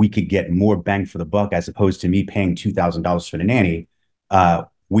that we could get more bang for the buck as opposed to me paying $2,000 for the nanny.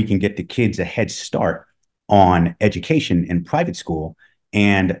 We can get the kids a head start on education in private school.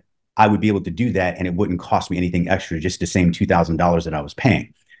 And I would be able to do that and it wouldn't cost me anything extra, just the same $2,000 that I was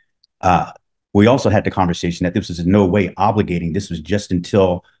paying. We also had the conversation that this was in no way obligating. This was just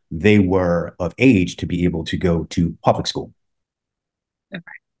until they were of age to be able to go to public school. Okay.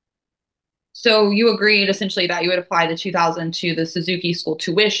 So you agreed essentially that you would apply the 2,000 to the Suzuki school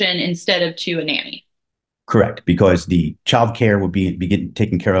tuition instead of to a nanny. Correct, because the child care would be getting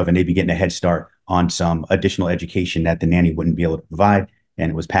taken care of and they'd be getting a head start on some additional education that the nanny wouldn't be able to provide. And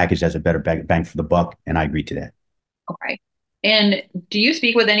it was packaged as a better bang for the buck. And I agreed to that. Okay. And do you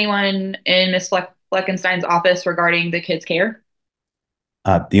speak with anyone in Miss Fleckenstein's office regarding the kids' care?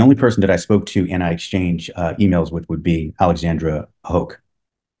 The only person that I spoke to and I exchanged emails with would be Alexandra Hoke.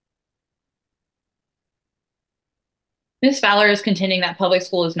 Ms. Fowler is contending that public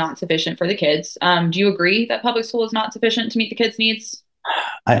school is not sufficient for the kids. Do you agree that public school is not sufficient to meet the kids' needs?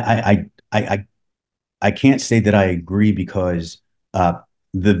 I can't say that I agree because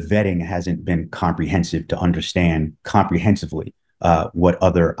the vetting hasn't been comprehensive to understand comprehensively what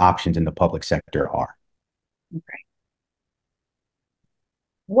other options in the public sector are. Okay.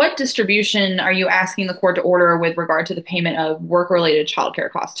 What distribution are you asking the court to order with regard to the payment of work-related childcare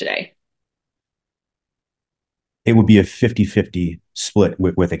costs today? It would be a 50-50 split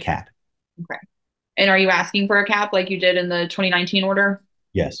with a cap. Okay. And are you asking for a cap like you did in the 2019 order?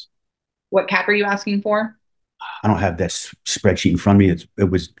 Yes. What cap are you asking for? I don't have that spreadsheet in front of me. It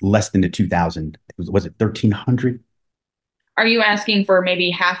was less than the 2,000. Was it 1,300? Are you asking for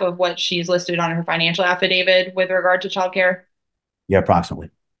maybe half of what she's listed on her financial affidavit with regard to childcare? Yeah, approximately.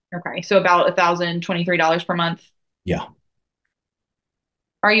 Okay, so about $1,023 per month. Yeah.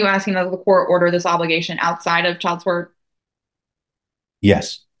 Are you asking that the court order this obligation outside of child support?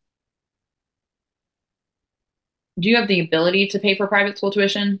 Yes. Do you have the ability to pay for private school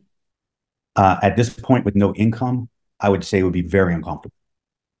tuition? At this point, with no income, I would say it would be very uncomfortable.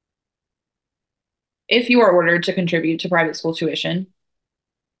 If you are ordered to contribute to private school tuition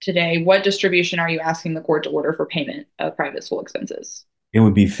today, what distribution are you asking the court to order for payment of private school expenses? It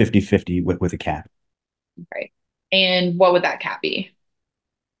would be 50-50 with a cap. Okay. And what would that cap be?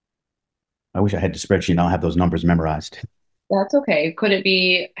 I wish I had the spreadsheet. I don't have those numbers memorized. That's okay. Could it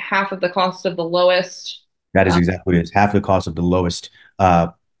be half of the cost of the lowest? That is exactly what it is. Half the cost of the lowest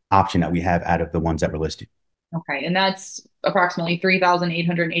option that we have out of the ones that were listed. Okay. And that's approximately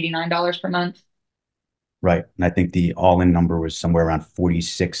 $3,889 per month. Right. And I think the all-in number was somewhere around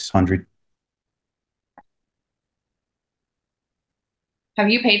 4,600. Have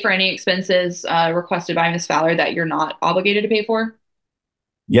you paid for any expenses requested by Ms. Fowler that you're not obligated to pay for?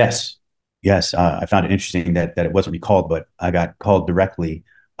 Yes. Yes. I found it interesting that it wasn't recalled, but I got called directly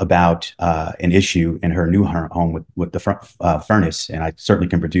about an issue in her new home with the furnace. And I certainly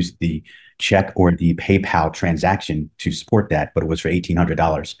can produce the check or the PayPal transaction to support that, but it was for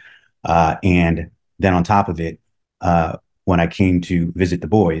 $1,800. And then on top of it, when I came to visit the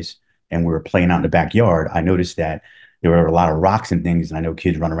boys and we were playing out in the backyard, I noticed that there were a lot of rocks and things. And I know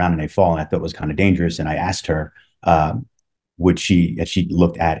kids run around and they fall. And I thought it was kind of dangerous. And I asked her, would she, as she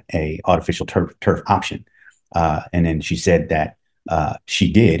looked at a artificial turf option. And then she said that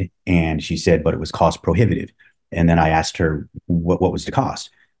she did. And she said, but it was cost prohibitive. And then I asked her what was the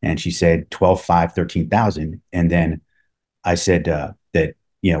cost? And she said 12,500, 13,000. And then I said that,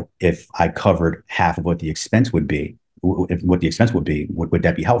 you know, if I covered half of what the expense would be, would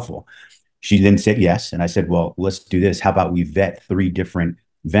that be helpful? She then said yes. And I said, well, let's do this. How about we vet 3 different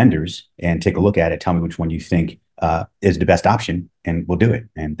vendors and take a look at it. Tell me which one you think is the best option and we'll do it.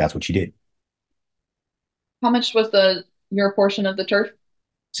 And that's what she did. How much was your portion of the turf?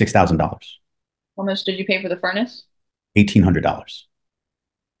 $6,000. How much did you pay for the furnace? $1,800.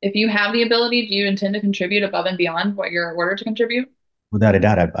 If you have the ability, do you intend to contribute above and beyond what you're ordered to contribute? Without a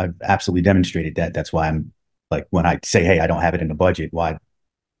doubt, I've absolutely demonstrated that. That's why I'm like, when I say, hey, I don't have it in the budget, why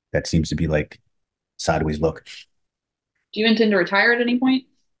that seems to be like sideways look. Do you intend to retire at any point?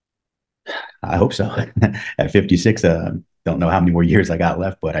 I hope so. At 56, don't know how many more years I got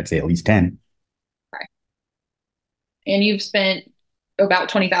left, but I'd say at least 10. Okay. And you've spent about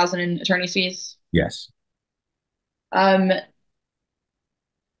 $20,000 in attorney's fees? Yes.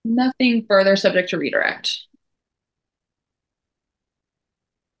 Nothing further subject to redirect.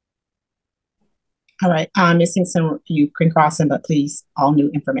 All right. I'm missing some, you can cross them, but please, all new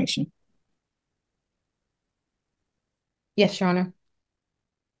information. Yes, Your Honor.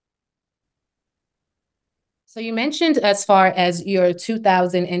 So you mentioned as far as your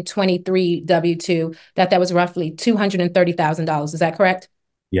 2023 W-2 that was roughly $230,000. Is that correct?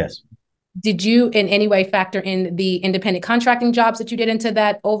 Yes. Did you in any way factor in the independent contracting jobs that you did into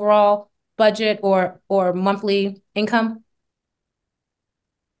that overall budget or monthly income?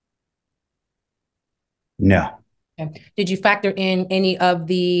 No. Okay. Did you factor in any of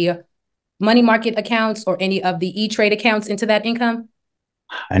the money market accounts or any of the E-Trade accounts into that income?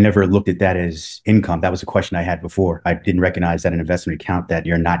 I never looked at that as income. That was a question I had before. I didn't recognize that an investment account that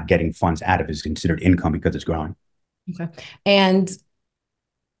you're not getting funds out of is considered income because it's growing. Okay. And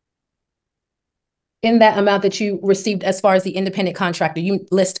in that amount that you received as far as the independent contractor, you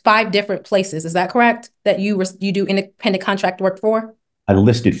list 5 different places. Is that correct? That you do independent contract work for? I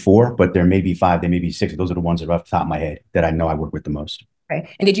listed 4, but there may be 5, there may be 6. Those are the ones that are off the top of my head that I know I work with the most. Okay.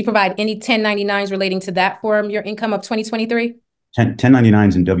 And did you provide any 1099s relating to that for your income of 2023?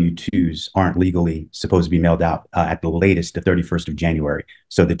 1099s and W-2s aren't legally supposed to be mailed out at the latest, the 31st of January.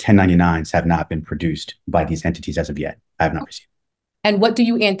 So the 1099s have not been produced by these entities as of yet. I have not received. And what do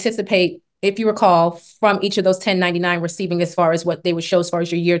you anticipate, if you recall, from each of those 1099 receiving as far as what they would show as far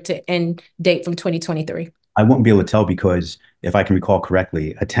as your year to end date from 2023? I won't be able to tell because if I can recall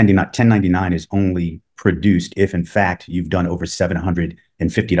correctly, a 1099 is only produced if, in fact, you've done over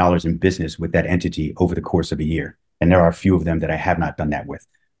 $750 in business with that entity over the course of a year. And there are a few of them that I have not done that with.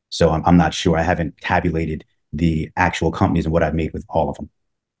 So I'm not sure. I haven't tabulated the actual companies and what I've made with all of them.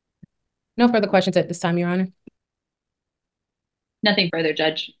 No further questions at this time, Your Honor. Nothing further,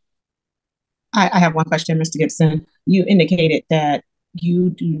 Judge. I have one question, Mr. Gibson. You indicated that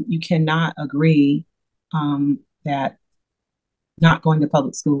you cannot agree that not going to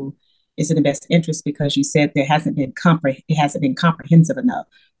public school is in the best interest because you said it hasn't been comprehensive enough.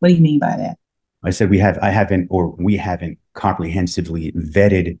 What do you mean by that? I said we haven't comprehensively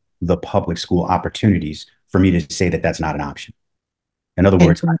vetted the public school opportunities for me to say that that's not an option. In other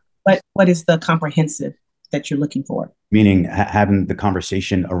words, what is the comprehensive that you're looking for? Meaning having the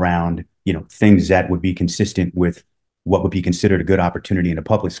conversation around, things that would be consistent with what would be considered a good opportunity in a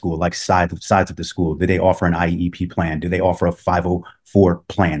public school, like size of the school. Do they offer an IEP plan? Do they offer a 504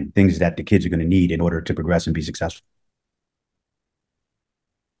 plan? Things that the kids are going to need in order to progress and be successful.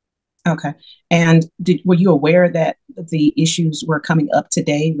 Okay. And were you aware that the issues were coming up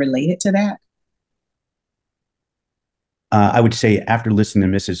today related to that? I would say after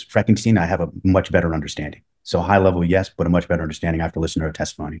listening to Mrs. Freckenstein, I have a much better understanding. So high level, yes, but a much better understanding after listening to her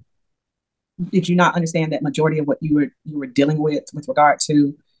testimony. Did you not understand that majority of what you were dealing with regard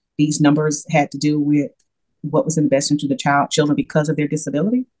to these numbers had to do with what was in the best interest of the children because of their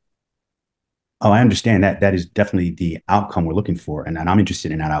disability? Oh, I understand that. That is definitely the outcome we're looking for. And I'm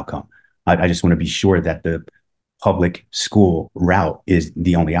interested in that outcome. I just want to be sure that the public school route is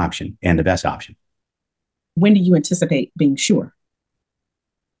the only option and the best option. When do you anticipate being sure?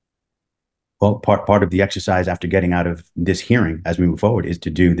 Well, part of the exercise after getting out of this hearing as we move forward is to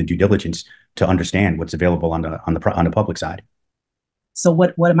do the due diligence to understand what's available on the public side. So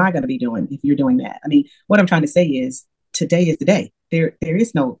what am I going to be doing if you're doing that? I mean, what I'm trying to say is today is the day. There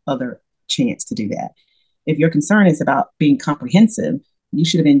is no other chance to do that. If your concern is about being comprehensive, you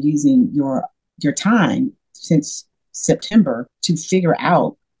should have been using your time since September to figure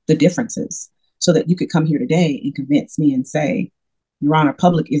out the differences so that you could come here today and convince me and say, Your Honor,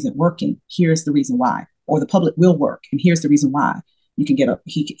 public isn't working. Here's the reason why. Or the public will work, and here's the reason why. You can get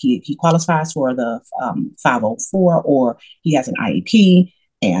he qualifies for the 504, or he has an IEP,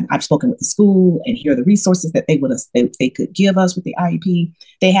 and I've spoken with the school, and here are the resources that they could give us with the IEP.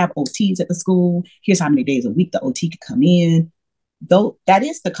 They have OTs at the school. Here's how many days a week the OT could come in. Though that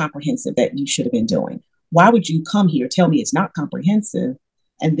is the comprehensive that you should have been doing. Why would you come here, tell me it's not comprehensive,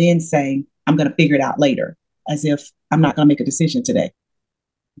 and then say, I'm going to figure it out later, as if I'm not going to make a decision today?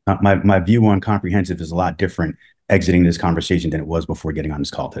 My view on comprehensive is a lot different exiting this conversation than it was before getting on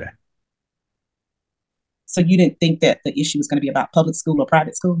this call today. So you didn't think that the issue was going to be about public school or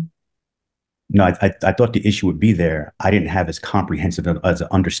private school? No, I thought the issue would be there. I didn't have as comprehensive as an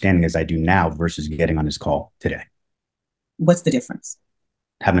understanding as I do now versus getting on this call today. What's the difference?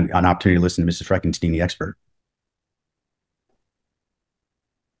 Having an opportunity to listen to Mrs. Freckenstein, the expert.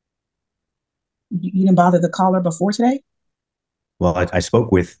 You didn't bother the caller before today? Well, I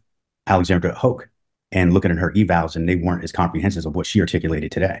spoke with Alexandra Hoke and looking at her evals, and they weren't as comprehensive of what she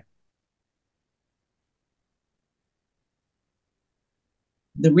articulated today.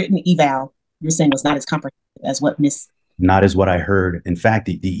 The written eval, you're saying, was not as comprehensive as what Ms. not as what I heard. In fact,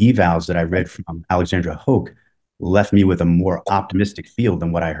 the evals that I read from Alexandra Hoke left me with a more optimistic feel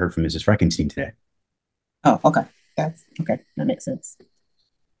than what I heard from Mrs. Freckenstein today. Oh, okay. That's okay. That makes sense.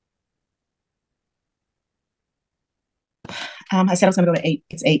 I said I was going to go to 8.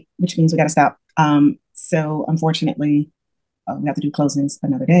 It's 8, which means we got to stop. So unfortunately, we have to do closings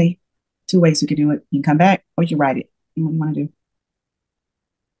another day. 2 ways we could do it. You can come back or you write it. What do you want to do?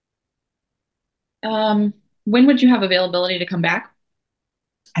 When would you have availability to come back?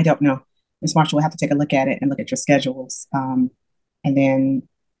 I don't know. Ms. Marshall will have to take a look at it and look at your schedules, and then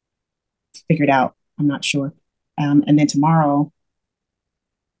figure it out. I'm not sure. And then tomorrow,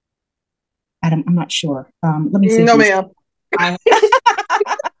 I'm not sure. Let me see. No, ma'am.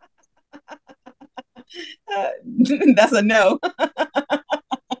 That's a no.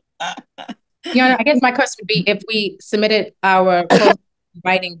 Your Honor, I guess my question would be, if we submitted our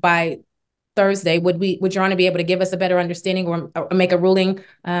writing by Thursday, would Your Honor be able to give us a better understanding or make a ruling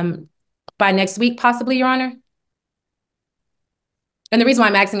by next week, possibly, Your Honor? And the reason why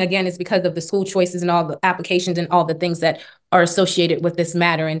I'm asking again is because of the school choices and all the applications and all the things that are associated with this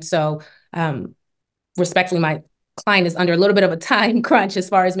matter. And so respectfully, my client is under a little bit of a time crunch as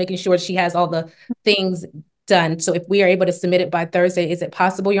far as making sure she has all the things done. So if we are able to submit it by Thursday, is it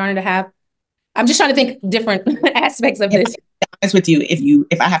possible, Your Honor, to have? I'm just trying to think different aspects of this. Honest with you,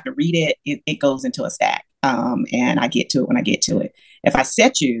 if I have to read it, it goes into a stack, and I get to it when I get to it. If I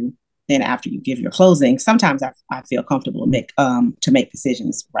set you, then after you give your closing, sometimes I feel comfortable to make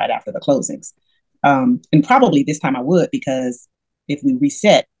decisions right after the closings, and probably this time I would, because if we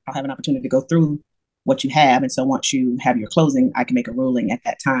reset, I'll have an opportunity to go through what you have, and so once you have your closing, I can make a ruling at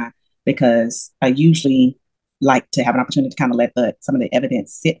that time, because I usually like to have an opportunity to kind of let some of the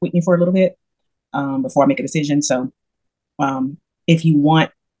evidence sit with me for a little bit before I make a decision. So if you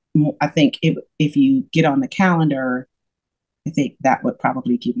want, I think if you get on the calendar, I think that would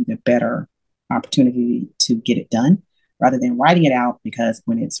probably give you the better opportunity to get it done rather than writing it out, because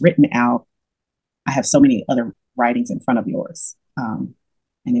when it's written out, I have so many other writings in front of yours, and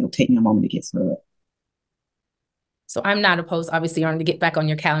it'll take me a moment to get through it. So I'm not opposed, obviously, Your Honor, to get back on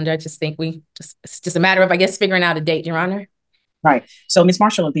your calendar. I just think it's just a matter of, I guess, figuring out a date, Your Honor. Right. So Ms.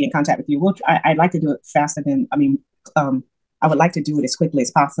 Marshall will be in contact with you. I'd like to do it faster than, I would like to do it as quickly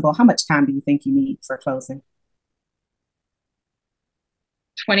as possible. How much time do you think you need for closing?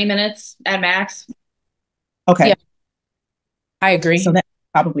 20 minutes at max. Okay. Yeah, I agree. So that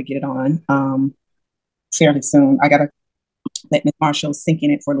probably get it on fairly soon. I got to let Ms. Marshall sink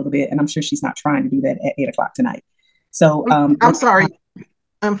in it for a little bit, and I'm sure she's not trying to do that at 8 o'clock tonight. So I'm sorry.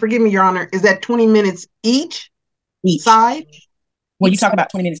 Forgive me, Your Honor. Is that 20 minutes each side? Well, you talk about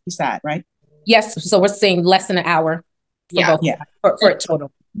 20 minutes each side, right? Yes. So we're saying less than an hour for both, for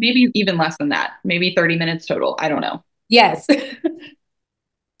total. Maybe even less than that. Maybe 30 minutes total. I don't know. Yes.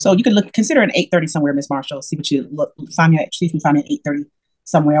 So you could consider an 8:30 somewhere, Ms. Marshall. See what you find me at 8:30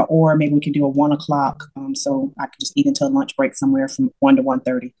 somewhere, or maybe we can do a 1 o'clock. So I could just eat until lunch break somewhere from 1 to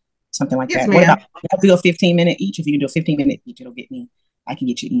 1:30, something like that. What about do a 15-minute each? If you can do a 15-minute each, it'll get me. I can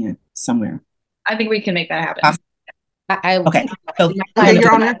get you in somewhere. I think we can make that happen. Okay. So,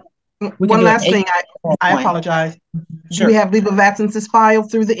 Your Honor, one last thing. I apologize. Sure. Do we have leave of absences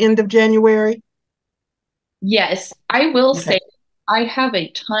filed through the end of January? Yes, I will say I have a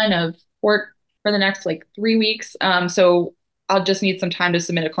ton of work for the next 3 weeks. So I'll just need some time to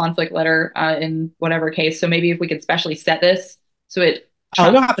submit a conflict letter in whatever case. So maybe if we could specially set this so it. Oh,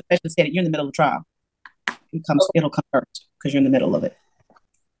 you don't have to specially set it. You're in the middle of the trial. It'll come first because you're in the middle of it.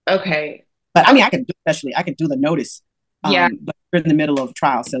 Okay. But I mean, I can do the notice. Yeah. But you're in the middle of the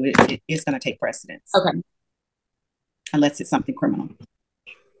trial, so it's going to take precedence. Okay. Unless it's something criminal.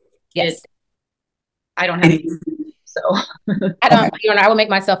 Yes. I don't have. So I don't. Your Honor, I will make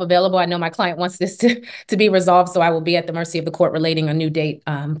myself available. I know my client wants this to be resolved, so I will be at the mercy of the court relating a new date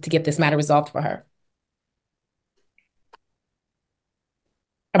to get this matter resolved for her.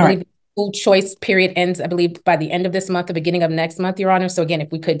 I believe the school choice period ends, I believe, by the end of this month, the beginning of next month, Your Honor. So again,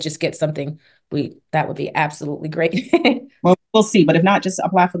 if we could just get something, that would be absolutely great. Well, we'll see. But if not, just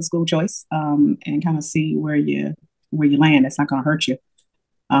apply for the school choice and kind of see where you land. It's not going to hurt you.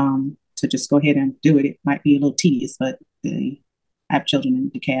 To just go ahead and do it. It might be a little tedious, but I have children in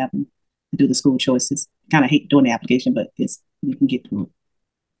DeKalb and do the school choices. Kind of hate doing the application, but you can get through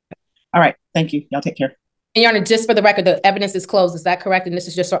it. All right. Thank you. Y'all take care. And Your Honor, just for the record, the evidence is closed. Is that correct? And this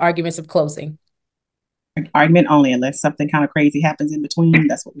is just for arguments of closing. Argument only, unless something kind of crazy happens in between.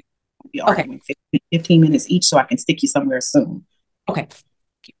 That's what we'll be arguing. 15 minutes each, so I can stick you somewhere soon. Okay.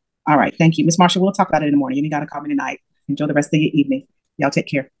 All right. Thank you. Ms. Marshall, we'll talk about it in the morning. You ain't got to call me tonight. Enjoy the rest of your evening. Y'all take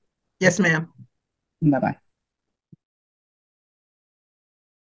care. Yes, ma'am. Bye-bye.